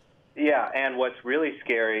 massive. Yeah, and what's really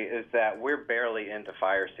scary is that we're barely into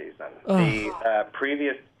fire season. The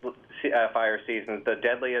previous fire seasons, the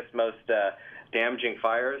deadliest, most damaging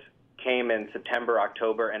fires came in September,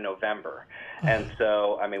 October, and November. And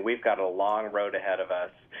so, we've got a long road ahead of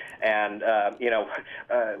us. And,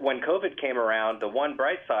 when COVID came around, the one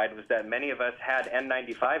bright side was that many of us had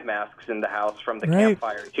N95 masks in the house from the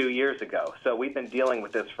campfire 2 years ago. So we've been dealing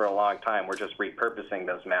with this for a long time. We're just repurposing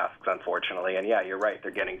those masks, unfortunately. And, yeah, you're right.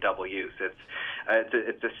 They're getting double use.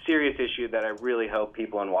 It's a serious issue that I really hope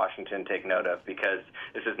people in Washington take note of, because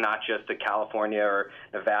this is not just a California or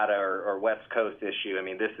Nevada or West Coast issue.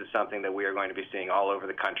 This is something that we are going to be seeing all over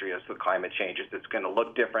the country as the climate changes. It's going to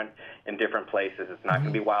look different in different places. It's not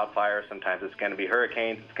going to be wildfires. Sometimes it's going to be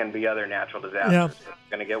hurricanes. It's going to be other natural disasters. Yeah. It's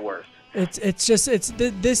going to get worse.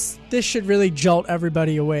 This should really jolt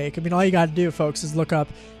everybody awake. All you got to do, folks, is look up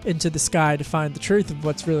into the sky to find the truth of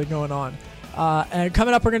what's really going on. And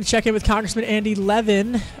coming up, we're going to check in with Congressman Andy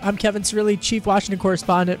Levin. I'm Kevin Cirilli, Chief Washington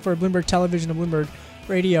Correspondent for Bloomberg Television and Bloomberg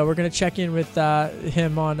Radio. We're going to check in with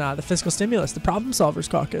him on the fiscal stimulus, the Problem Solvers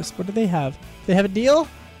Caucus. What do they have? They have a deal?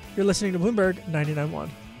 You're listening to Bloomberg 99.1.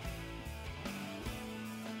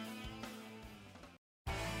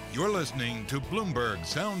 You're listening to Bloomberg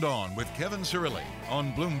Sound On with Kevin Cirilli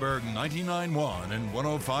on Bloomberg 99.1 and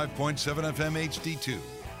 105.7 FM HD2.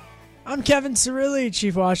 I'm Kevin Cirilli,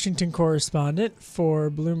 Chief Washington Correspondent for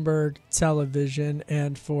Bloomberg Television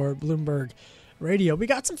and for Bloomberg Radio. We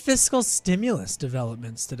got some fiscal stimulus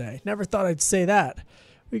developments today. Never thought I'd say that.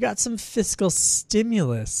 We got some fiscal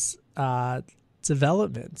stimulus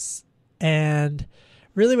developments. And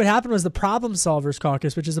really what happened was the Problem Solvers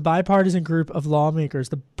Caucus, which is a bipartisan group of lawmakers,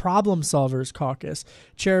 the Problem Solvers Caucus,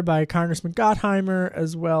 chaired by Congressman Gottheimer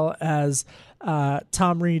as well as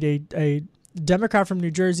Tom Reed, a Democrat from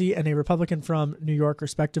New Jersey and a Republican from New York,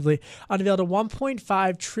 respectively, unveiled a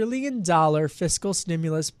 $1.5 trillion fiscal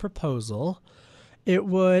stimulus proposal. It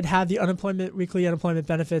would have the weekly unemployment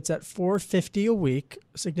benefits at $450 a week,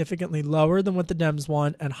 significantly lower than what the Dems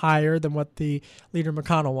want and higher than what the Leader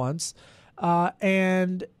McConnell wants,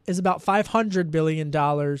 and is about $500 billion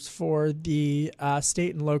for the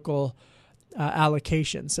state and local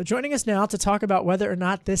allocations. So joining us now to talk about whether or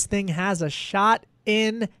not this thing has a shot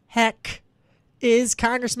in heck is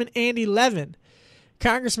Congressman Andy Levin.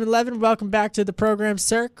 Congressman Levin, welcome back to the program,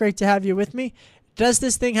 sir. Great to have you with me. Does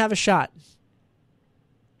this thing have a shot?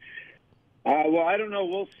 Well, I don't know.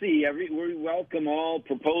 We'll see. We welcome all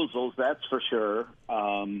proposals, that's for sure.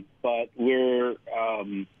 But we're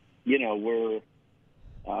in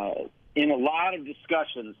a lot of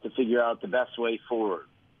discussions to figure out the best way forward.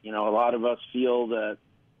 A lot of us feel that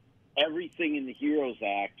everything in the HEROES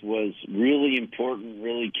Act was really important,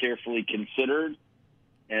 really carefully considered,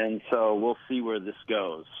 and so we'll see where this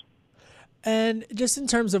goes. And just in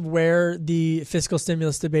terms of where the fiscal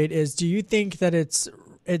stimulus debate is, do you think that it's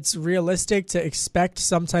realistic to expect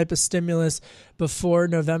some type of stimulus before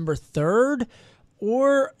November 3rd?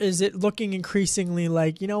 Or is it looking increasingly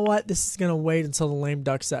like, you know what, this is going to wait until the lame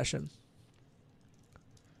duck session?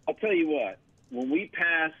 I'll tell you what. When we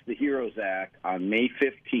passed the HEROES Act on May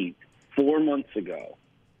 15th, 4 months ago,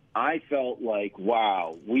 I felt like,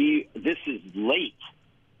 wow, this is late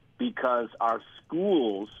because our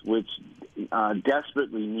schools, which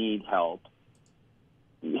desperately need help,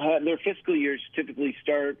 their fiscal years typically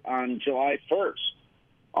start on July 1st,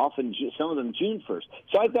 often some of them June 1st.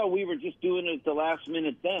 So I thought we were just doing it at the last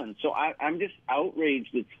minute then. So I'm just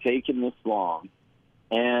outraged it's taken this long,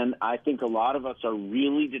 and I think a lot of us are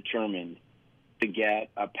really determined to get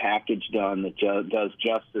a package done that does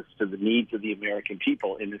justice to the needs of the American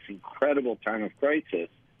people in this incredible time of crisis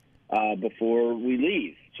before we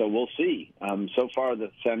leave. So we'll see. So far, the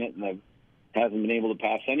Senate hasn't been able to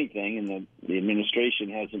pass anything, and the administration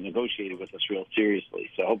hasn't negotiated with us real seriously.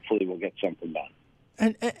 So hopefully we'll get something done.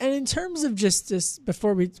 And in terms of just this,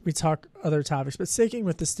 before we talk other topics, but sticking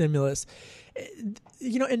with the stimulus,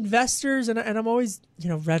 investors, and I'm always,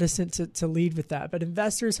 reticent to lead with that, but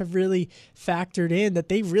investors have really factored in that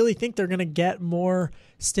they really think they're going to get more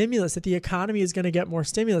stimulus, that the economy is going to get more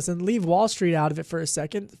stimulus. And leave Wall Street out of it for a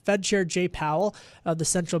second. Fed Chair Jay Powell of the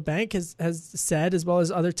central bank has said, as well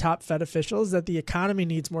as other top Fed officials, that the economy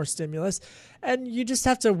needs more stimulus. And you just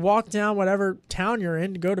have to walk down whatever town you're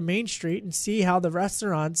in, go to Main Street and see how the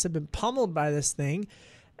restaurants have been pummeled by this thing.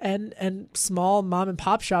 And small mom and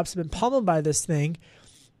pop shops have been pummeled by this thing.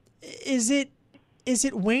 Is it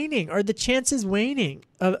waning? Are the chances waning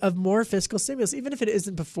of more fiscal stimulus, even if it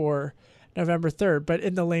isn't before November 3rd, but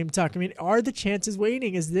in the lame duck? I mean, are the chances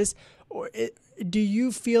waning? Do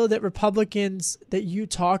you feel that Republicans that you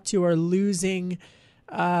talk to are losing,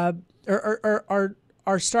 or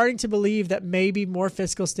are starting to believe that maybe more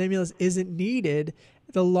fiscal stimulus isn't needed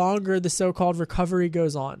the longer the so-called recovery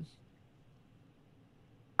goes on?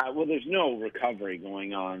 Well, there's no recovery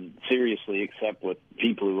going on seriously except with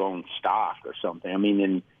people who own stock or something. I mean,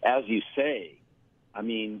 and as you say,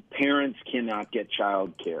 parents cannot get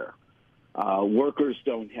child care. Workers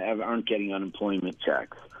aren't getting unemployment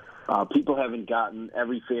checks.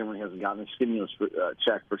 Every family hasn't gotten a stimulus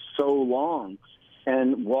check for so long.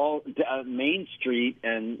 And Main Street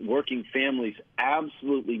and working families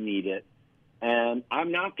absolutely need it. And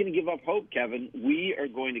I'm not going to give up hope, Kevin. We are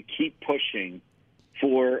going to keep pushing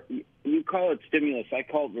for, you call it stimulus, I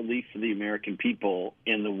call it relief for the American people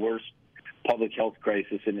in the worst public health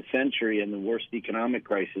crisis in a century and the worst economic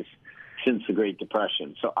crisis since the Great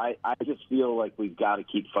Depression. So I just feel like we've got to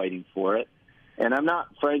keep fighting for it. And I'm not,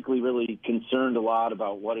 frankly, really concerned a lot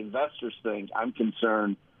about what investors think. I'm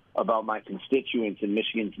concerned about my constituents in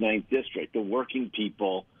Michigan's 9th District, the working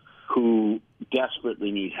people who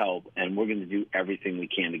desperately need help, and we're going to do everything we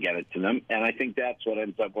can to get it to them. And I think that's what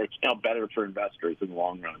ends up working out better for investors in the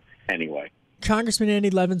long run anyway. Congressman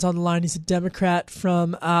Andy Levin's on the line. He's a Democrat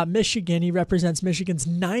from Michigan. He represents Michigan's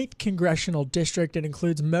 9th congressional district. It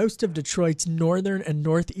includes most of Detroit's northern and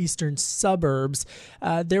northeastern suburbs.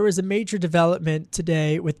 There was a major development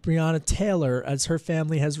today with Breonna Taylor as her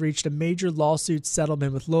family has reached a major lawsuit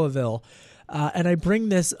settlement with Louisville. And I bring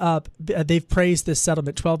this up. They've praised this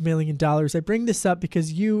settlement, $12 million. I bring this up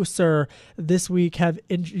because you, sir, this week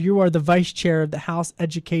you are the vice chair of the House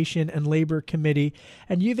Education and Labor Committee,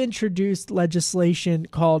 and you've introduced legislation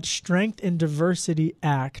called Strength and Diversity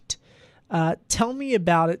Act. Tell me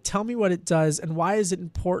about it. Tell me what it does, and why is it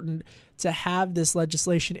important to have this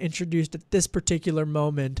legislation introduced at this particular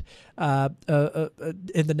moment in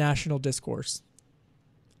the national discourse?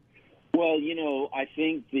 Well, I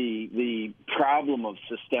think the problem of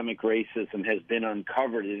systemic racism has been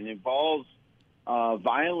uncovered. It involves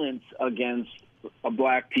violence against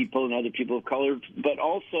black people and other people of color, but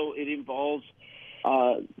also it involves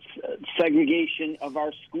segregation of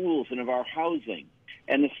our schools and of our housing.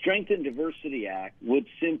 And the Strength and Diversity Act would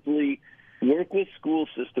simply work with school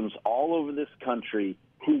systems all over this country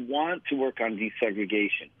who want to work on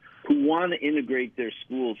desegregation, who want to integrate their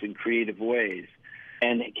schools in creative ways,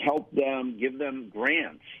 and help them, give them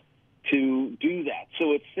grants to do that.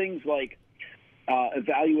 So it's things like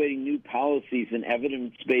evaluating new policies and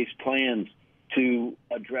evidence-based plans to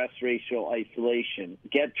address racial isolation,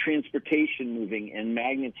 get transportation moving, and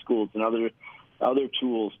magnet schools and other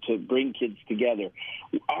tools to bring kids together.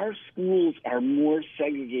 Our schools are more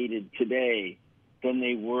segregated today than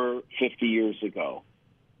they were 50 years ago.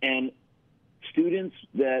 And students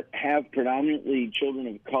that have predominantly children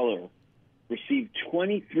of color receive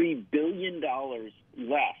 $23 billion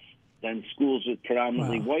less than schools with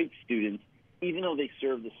predominantly white students, even though they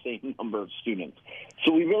serve the same number of students.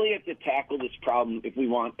 So we really have to tackle this problem if we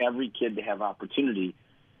want every kid to have opportunity.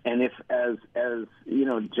 And if, as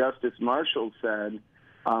Justice Marshall said,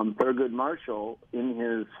 Thurgood Marshall, in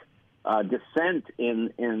his dissent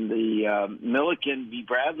in the Milliken v.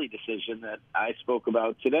 Bradley decision that I spoke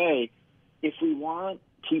about today, if we want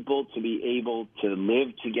people to be able to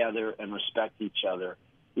live together and respect each other,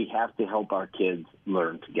 we have to help our kids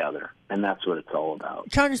learn together. And that's what it's all about.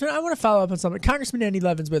 Congressman, I want to follow up on something. Congressman Andy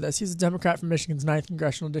Levin's with us. He's a Democrat from Michigan's 9th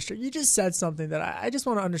Congressional District. You just said something that I just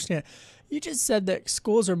want to understand. You just said that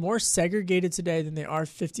schools are more segregated today than they are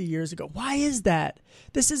 50 years ago. Why is that?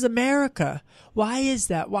 This is America. Why is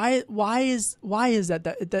that? Why is that?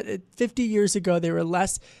 That 50 years ago they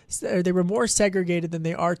were more segregated than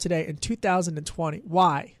they are today in 2020.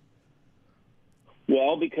 Why?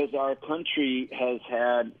 Well, because our country has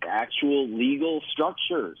had actual legal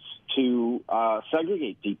structures to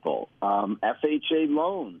segregate people. FHA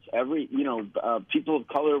loans. People of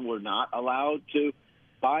color were not allowed to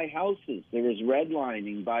buy houses. There was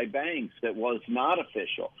redlining by banks that was not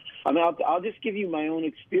official. I mean, I'll just give you my own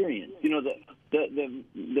experience. The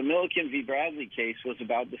Milliken v. Bradley case was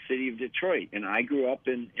about the city of Detroit, and I grew up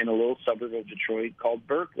in a little suburb of Detroit called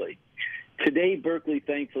Berkeley. Today, Berkeley,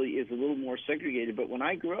 thankfully, is a little more segregated, but when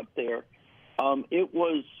I grew up there,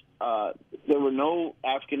 there were no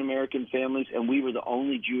African-American families, and we were the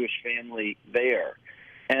only Jewish family there.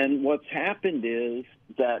 And what's happened is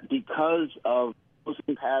that because of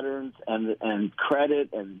housing patterns and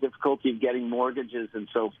credit and difficulty of getting mortgages and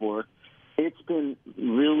so forth, it's been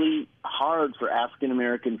really hard for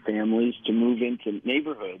African-American families to move into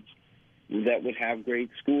neighborhoods that would have great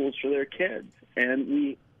schools for their kids.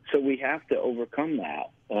 And so we have to overcome that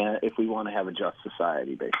if we want to have a just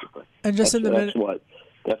society, basically. And that's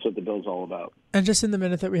what the bill's all about. And just in the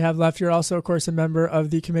minute that we have left, you're also, of course, a member of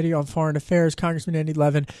the Committee on Foreign Affairs, Congressman Andy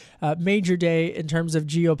Levin. Major day in terms of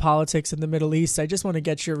geopolitics in the Middle East. I just want to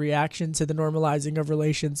get your reaction to the normalizing of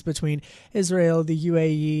relations between Israel, the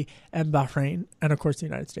UAE, and Bahrain, and, of course, the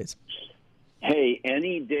United States. Hey,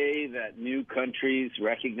 any day that new countries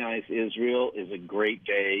recognize Israel is a great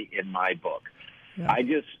day in my book. Yeah.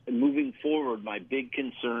 Moving forward, my big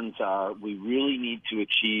concerns are we really need to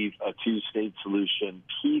achieve a two-state solution,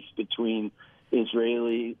 peace between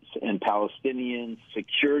Israelis and Palestinians,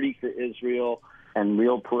 security for Israel, and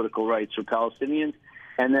real political rights for Palestinians.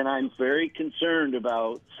 And then I'm very concerned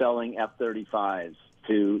about selling F-35s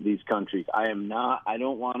to these countries. I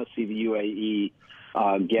don't want to see the UAE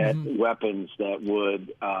get weapons that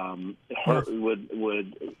would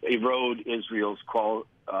erode Israel's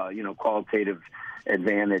qualitative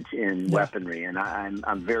advantage in weaponry, and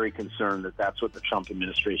I'm very concerned that that's what the Trump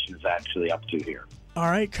administration is actually up to here. All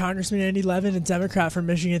right, Congressman Andy Levin, a Democrat from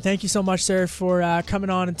Michigan. Thank you so much, sir, for coming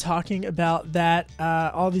on and talking about that,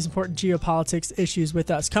 all these important geopolitics issues with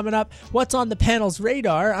us. Coming up, what's on the panel's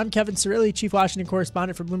radar? I'm Kevin Cirilli, Chief Washington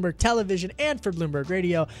Correspondent for Bloomberg Television and for Bloomberg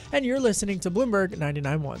Radio, and you're listening to Bloomberg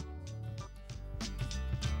 99.1.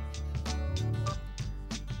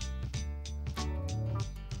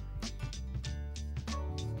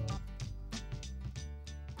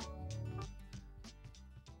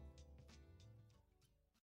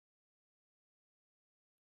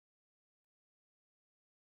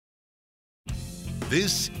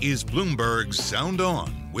 This is Bloomberg Sound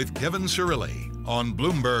On with Kevin Cirilli on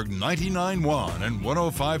Bloomberg 99.1 and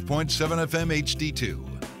 105.7 FM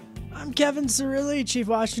HD2. I'm Kevin Cirilli, Chief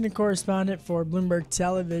Washington Correspondent for Bloomberg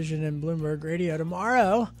Television and Bloomberg Radio.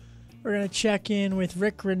 Tomorrow, we're going to check in with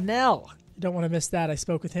Rick Grenell. You don't want to miss that. I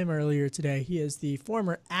spoke with him earlier today. He is the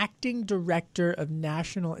former Acting Director of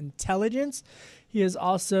National Intelligence. He is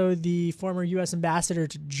also the former U.S. Ambassador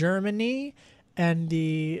to Germany and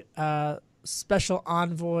the former special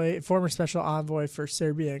envoy for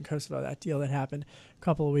Serbia and Kosovo, that deal that happened a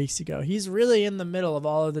couple of weeks ago. He's really in the middle of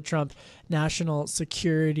all of the Trump national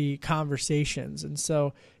security conversations, and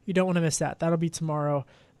so you don't want to miss that. That'll be tomorrow.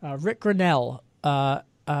 Rick Grenell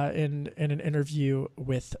in an interview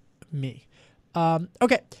with me.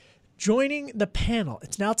 Okay. Joining the panel,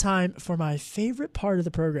 it's now time for my favorite part of the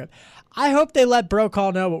program. I hope they let Brokaw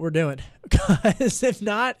know what we're doing, because if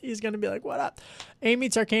not, he's going to be like, what up? Amy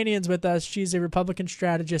Tarkanian's with us. She's a Republican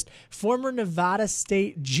strategist, former Nevada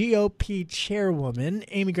State GOP chairwoman.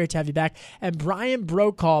 Amy, great to have you back. And Brian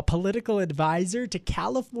Brokaw, political advisor to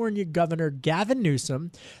California Governor Gavin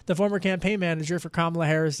Newsom, the former campaign manager for Kamala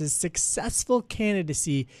Harris's successful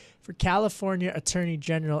candidacy for California Attorney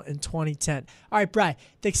General in 2010. All right, Bri,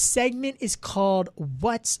 the segment is called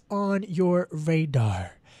What's on Your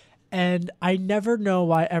Radar? And I never know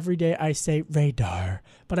why every day I say radar,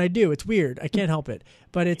 but I do. It's weird. I can't help it.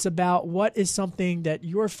 But it's about what is something that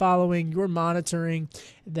you're following, you're monitoring,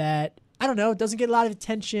 that, I don't know, doesn't get a lot of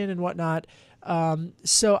attention and whatnot.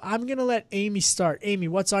 So I'm going to let Amy start. Amy,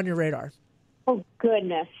 what's on your radar? Oh,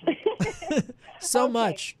 goodness. So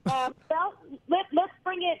much. Well, let's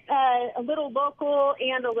bring it a little local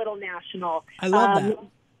and a little national. I love that.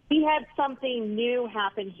 We had something new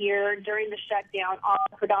happen here during the shutdown. Our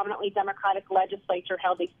predominantly Democratic legislature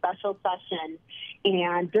held a special session,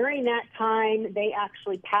 and during that time, they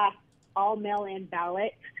actually passed all mail-in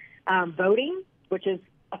ballot voting, which is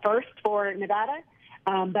a first for Nevada.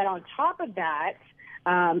 But on top of that,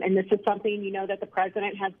 and this is something, you know, that the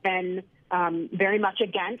president has been very much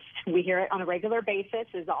against, we hear it on a regular basis,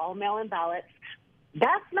 is all mail-in ballots.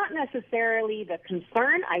 That's not necessarily the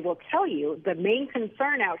concern. I will tell you, the main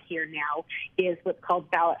concern out here now is what's called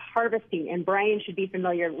ballot harvesting. And Brian should be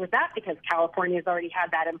familiar with that because California has already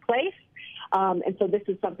had that in place. And so this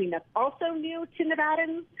is something that's also new to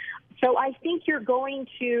Nevadans. So I think you're going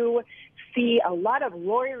to see a lot of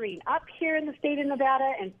lawyering up here in the state of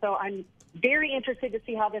Nevada. And so I'm very interested to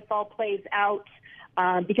see how this all plays out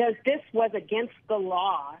because this was against the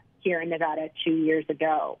law here in Nevada 2 years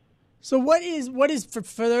ago. So what is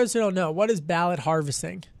for those who don't know, what is ballot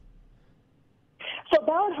harvesting? So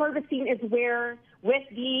ballot harvesting is where, with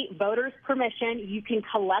the voters' permission, you can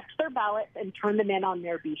collect their ballots and turn them in on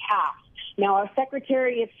their behalf. Now, our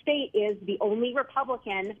Secretary of State is the only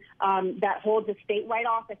Republican that holds a statewide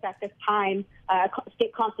office at this time,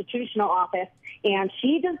 state constitutional office, and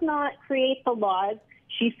she does not create the laws.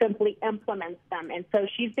 She simply implements them. And so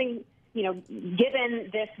she's been given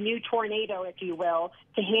this new tornado, if you will,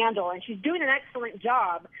 to handle. And she's doing an excellent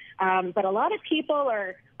job. But a lot of people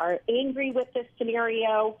are angry with this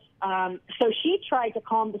scenario. So she tried to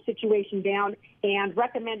calm the situation down and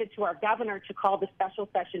recommended to our governor to call the special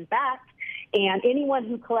session back. And anyone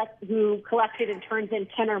who collected and turns in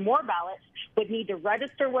 10 or more ballots would need to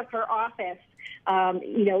register with her office,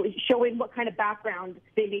 showing what kind of background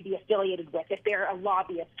they may be affiliated with, if they're a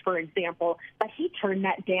lobbyist, for example. But he turned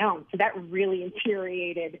that down. So that really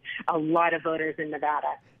infuriated a lot of voters in Nevada.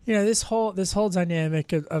 You know, this whole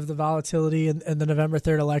dynamic of the volatility in the November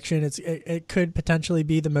 3rd election, it could potentially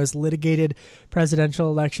be the most litigated presidential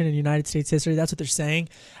election in United States history. That's what they're saying.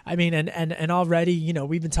 I mean, and already,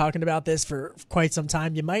 we've been talking about this for quite some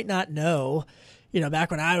time. You might not know, back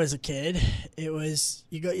when I was a kid, it was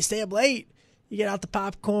you stay up late, you get out the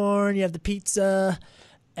popcorn, you have the pizza,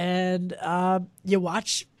 and you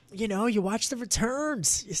watch the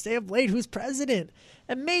returns. You stay up late. Who's president?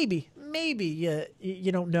 And maybe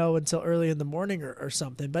you don't know until early in the morning or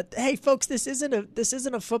something. But hey, folks, this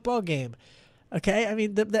isn't a football game, okay? I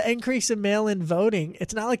mean, the increase in mail-in voting.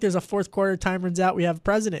 It's not like there's a fourth quarter, time runs out, we have a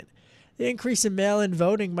president. the increase in mail-in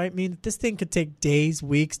voting might mean that this thing could take days,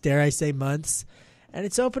 weeks, dare I say months. And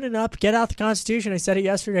it's opening up. Get out the Constitution. I said it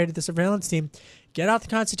yesterday to the surveillance team. Get out the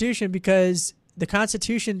Constitution, because the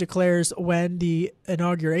Constitution declares when the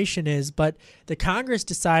inauguration is, but the Congress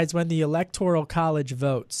decides when the Electoral College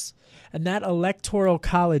votes. And that Electoral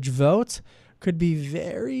College vote could be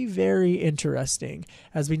very, very interesting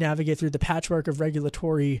as we navigate through the patchwork of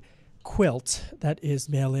regulatory quilt that is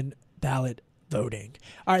mail-in ballot voting.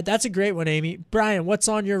 All right, that's a great one, Amy. Brian, what's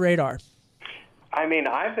on your radar? I mean,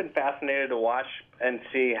 I've been fascinated to watch and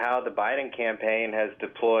see how the Biden campaign has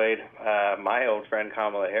deployed my old friend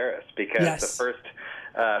Kamala Harris, because the first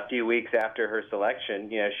few weeks after her selection,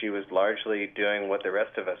 she was largely doing what the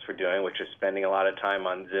rest of us were doing, which is spending a lot of time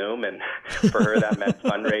on Zoom, and for her that meant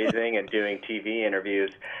fundraising and doing TV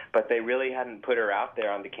interviews, but they really hadn't put her out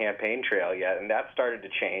there on the campaign trail yet, and that started to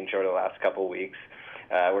change over the last couple of weeks,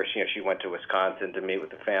 where she went to Wisconsin to meet with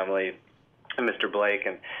the family and Mr. Blake,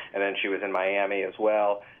 and then she was in Miami as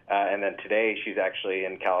well. And then today she's actually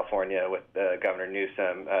in California with Governor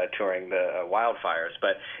Newsom touring the wildfires.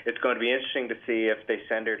 But it's going to be interesting to see if they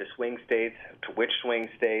send her to swing states, to which swing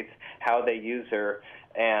states, how they use her.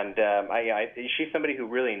 And she's somebody who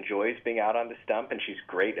really enjoys being out on the stump, and she's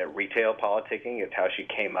great at retail politicking. It's how she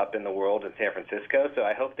came up in the world in San Francisco. So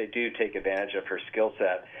I hope they do take advantage of her skill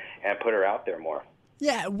set and put her out there more.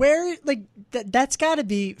 Yeah, that's got to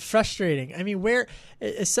be frustrating. I mean,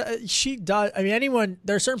 she does. I mean,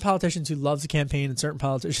 there are certain politicians who love the campaign and certain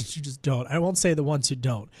politicians who just don't. I won't say the ones who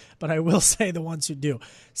don't, but I will say the ones who do.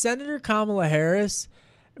 Senator Kamala Harris,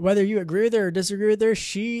 whether you agree with her or disagree with her,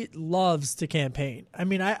 she loves to campaign. I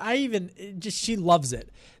mean, she loves it.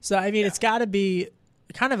 So, I mean, it's got to be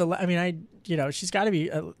kind of she's got to be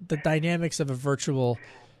the dynamics of a virtual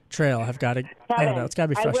trail have got to, I don't know, it's got to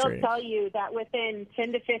be frustrating. I will tell you that within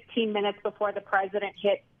 10 to 15 minutes before the president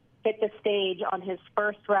hit the stage on his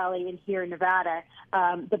first rally here in Nevada,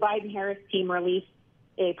 the Biden-Harris team released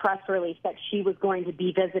a press release that she was going to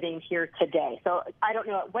be visiting here today. So I don't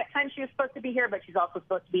know at what time she was supposed to be here, but she's also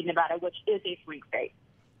supposed to be in Nevada, which is a swing state.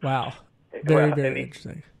 Wow. Very, very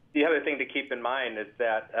interesting. The other thing to keep in mind is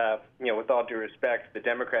that, with all due respect, the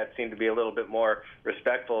Democrats seem to be a little bit more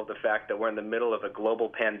respectful of the fact that we're in the middle of a global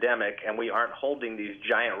pandemic and we aren't holding these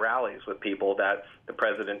giant rallies with people that the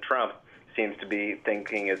President Trump seems to be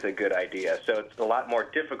thinking is a good idea. So it's a lot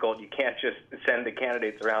more difficult. You can't just send the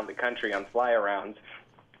candidates around the country on fly-arounds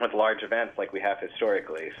with large events like we have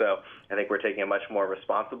historically. So I think we're taking a much more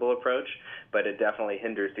responsible approach, but it definitely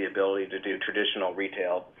hinders the ability to do traditional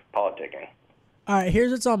retail politicking. All right,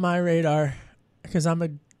 here's what's on my radar, because I'm a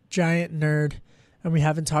giant nerd, and we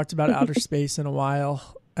haven't talked about outer space in a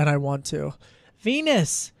while, and I want to.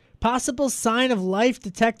 Venus, possible sign of life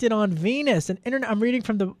detected on Venus. I'm reading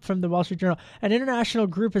from the Wall Street Journal. An international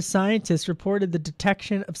group of scientists reported the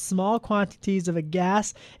detection of small quantities of a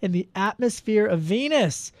gas in the atmosphere of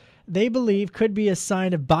Venus they believe could be a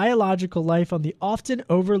sign of biological life on the often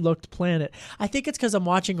overlooked planet. I think it's because I'm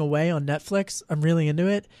watching Away on Netflix. I'm really into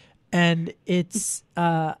it. And it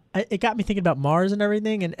got me thinking about Mars and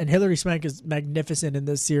everything. And Hilary Swank is magnificent in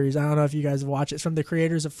this series. I don't know if you guys have watched it. It's from the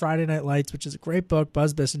creators of Friday Night Lights, which is a great book,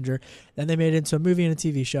 Buzz Bissinger. Then they made it into a movie and a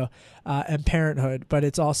TV show, and Parenthood. But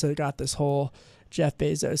it's also got this whole Jeff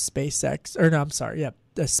Bezos, SpaceX, or no, I'm sorry,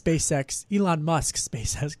 the SpaceX, Elon Musk,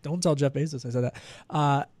 SpaceX. Don't tell Jeff Bezos I said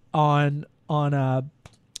that. On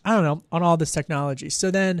all this technology.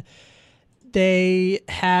 So then they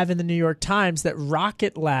have in the New York Times that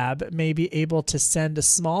Rocket Lab may be able to send a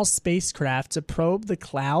small spacecraft to probe the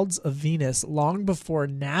clouds of Venus long before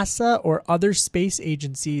NASA or other space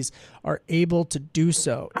agencies are able to do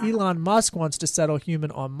so. Elon Musk wants to settle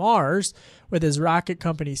human on Mars with his rocket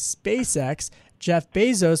company SpaceX. Jeff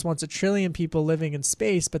Bezos wants 1 trillion people living in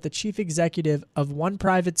space, but the chief executive of one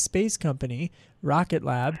private space company, Rocket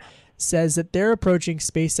Lab, says that they're approaching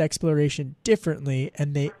space exploration differently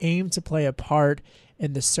and they aim to play a part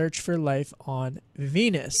in the search for life on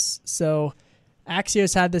Venus. So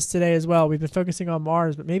Axios had this today as well. We've been focusing on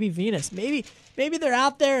Mars, but maybe Venus. Maybe they're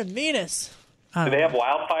out there in Venus. Do they have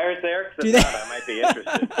wildfires there? I might be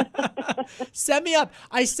interested. Send me up.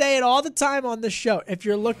 I say it all the time on the show. If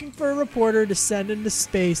you're looking for a reporter to send into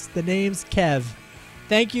space, the name's Kev.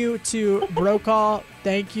 Thank you to Brokaw.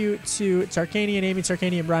 Thank you to Tarkanian, Amy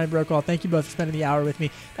Tarkanian, and Brian Brokaw. Thank you both for spending the hour with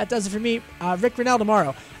me. That does it for me. Rick Rennell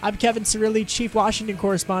tomorrow. I'm Kevin Cirilli, Chief Washington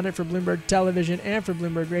Correspondent for Bloomberg Television and for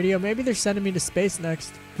Bloomberg Radio. Maybe they're sending me to space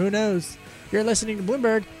next. Who knows? You're listening to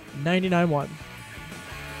Bloomberg 99.1.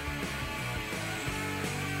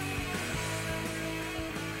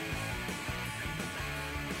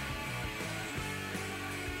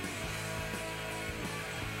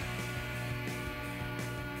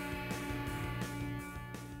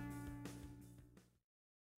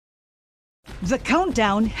 The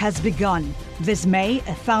countdown has begun. This May,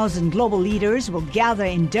 1,000 global leaders will gather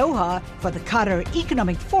in Doha for the Qatar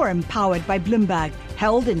Economic Forum powered by Bloomberg,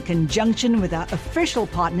 held in conjunction with our official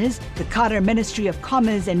partners, the Qatar Ministry of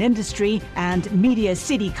Commerce and Industry and Media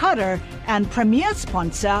City Qatar, and premier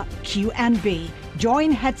sponsor QNB.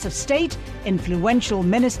 Join heads of state, influential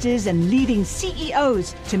ministers, and leading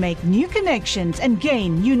CEOs to make new connections and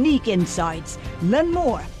gain unique insights. Learn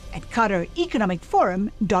more at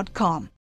QatarEconomicForum.com.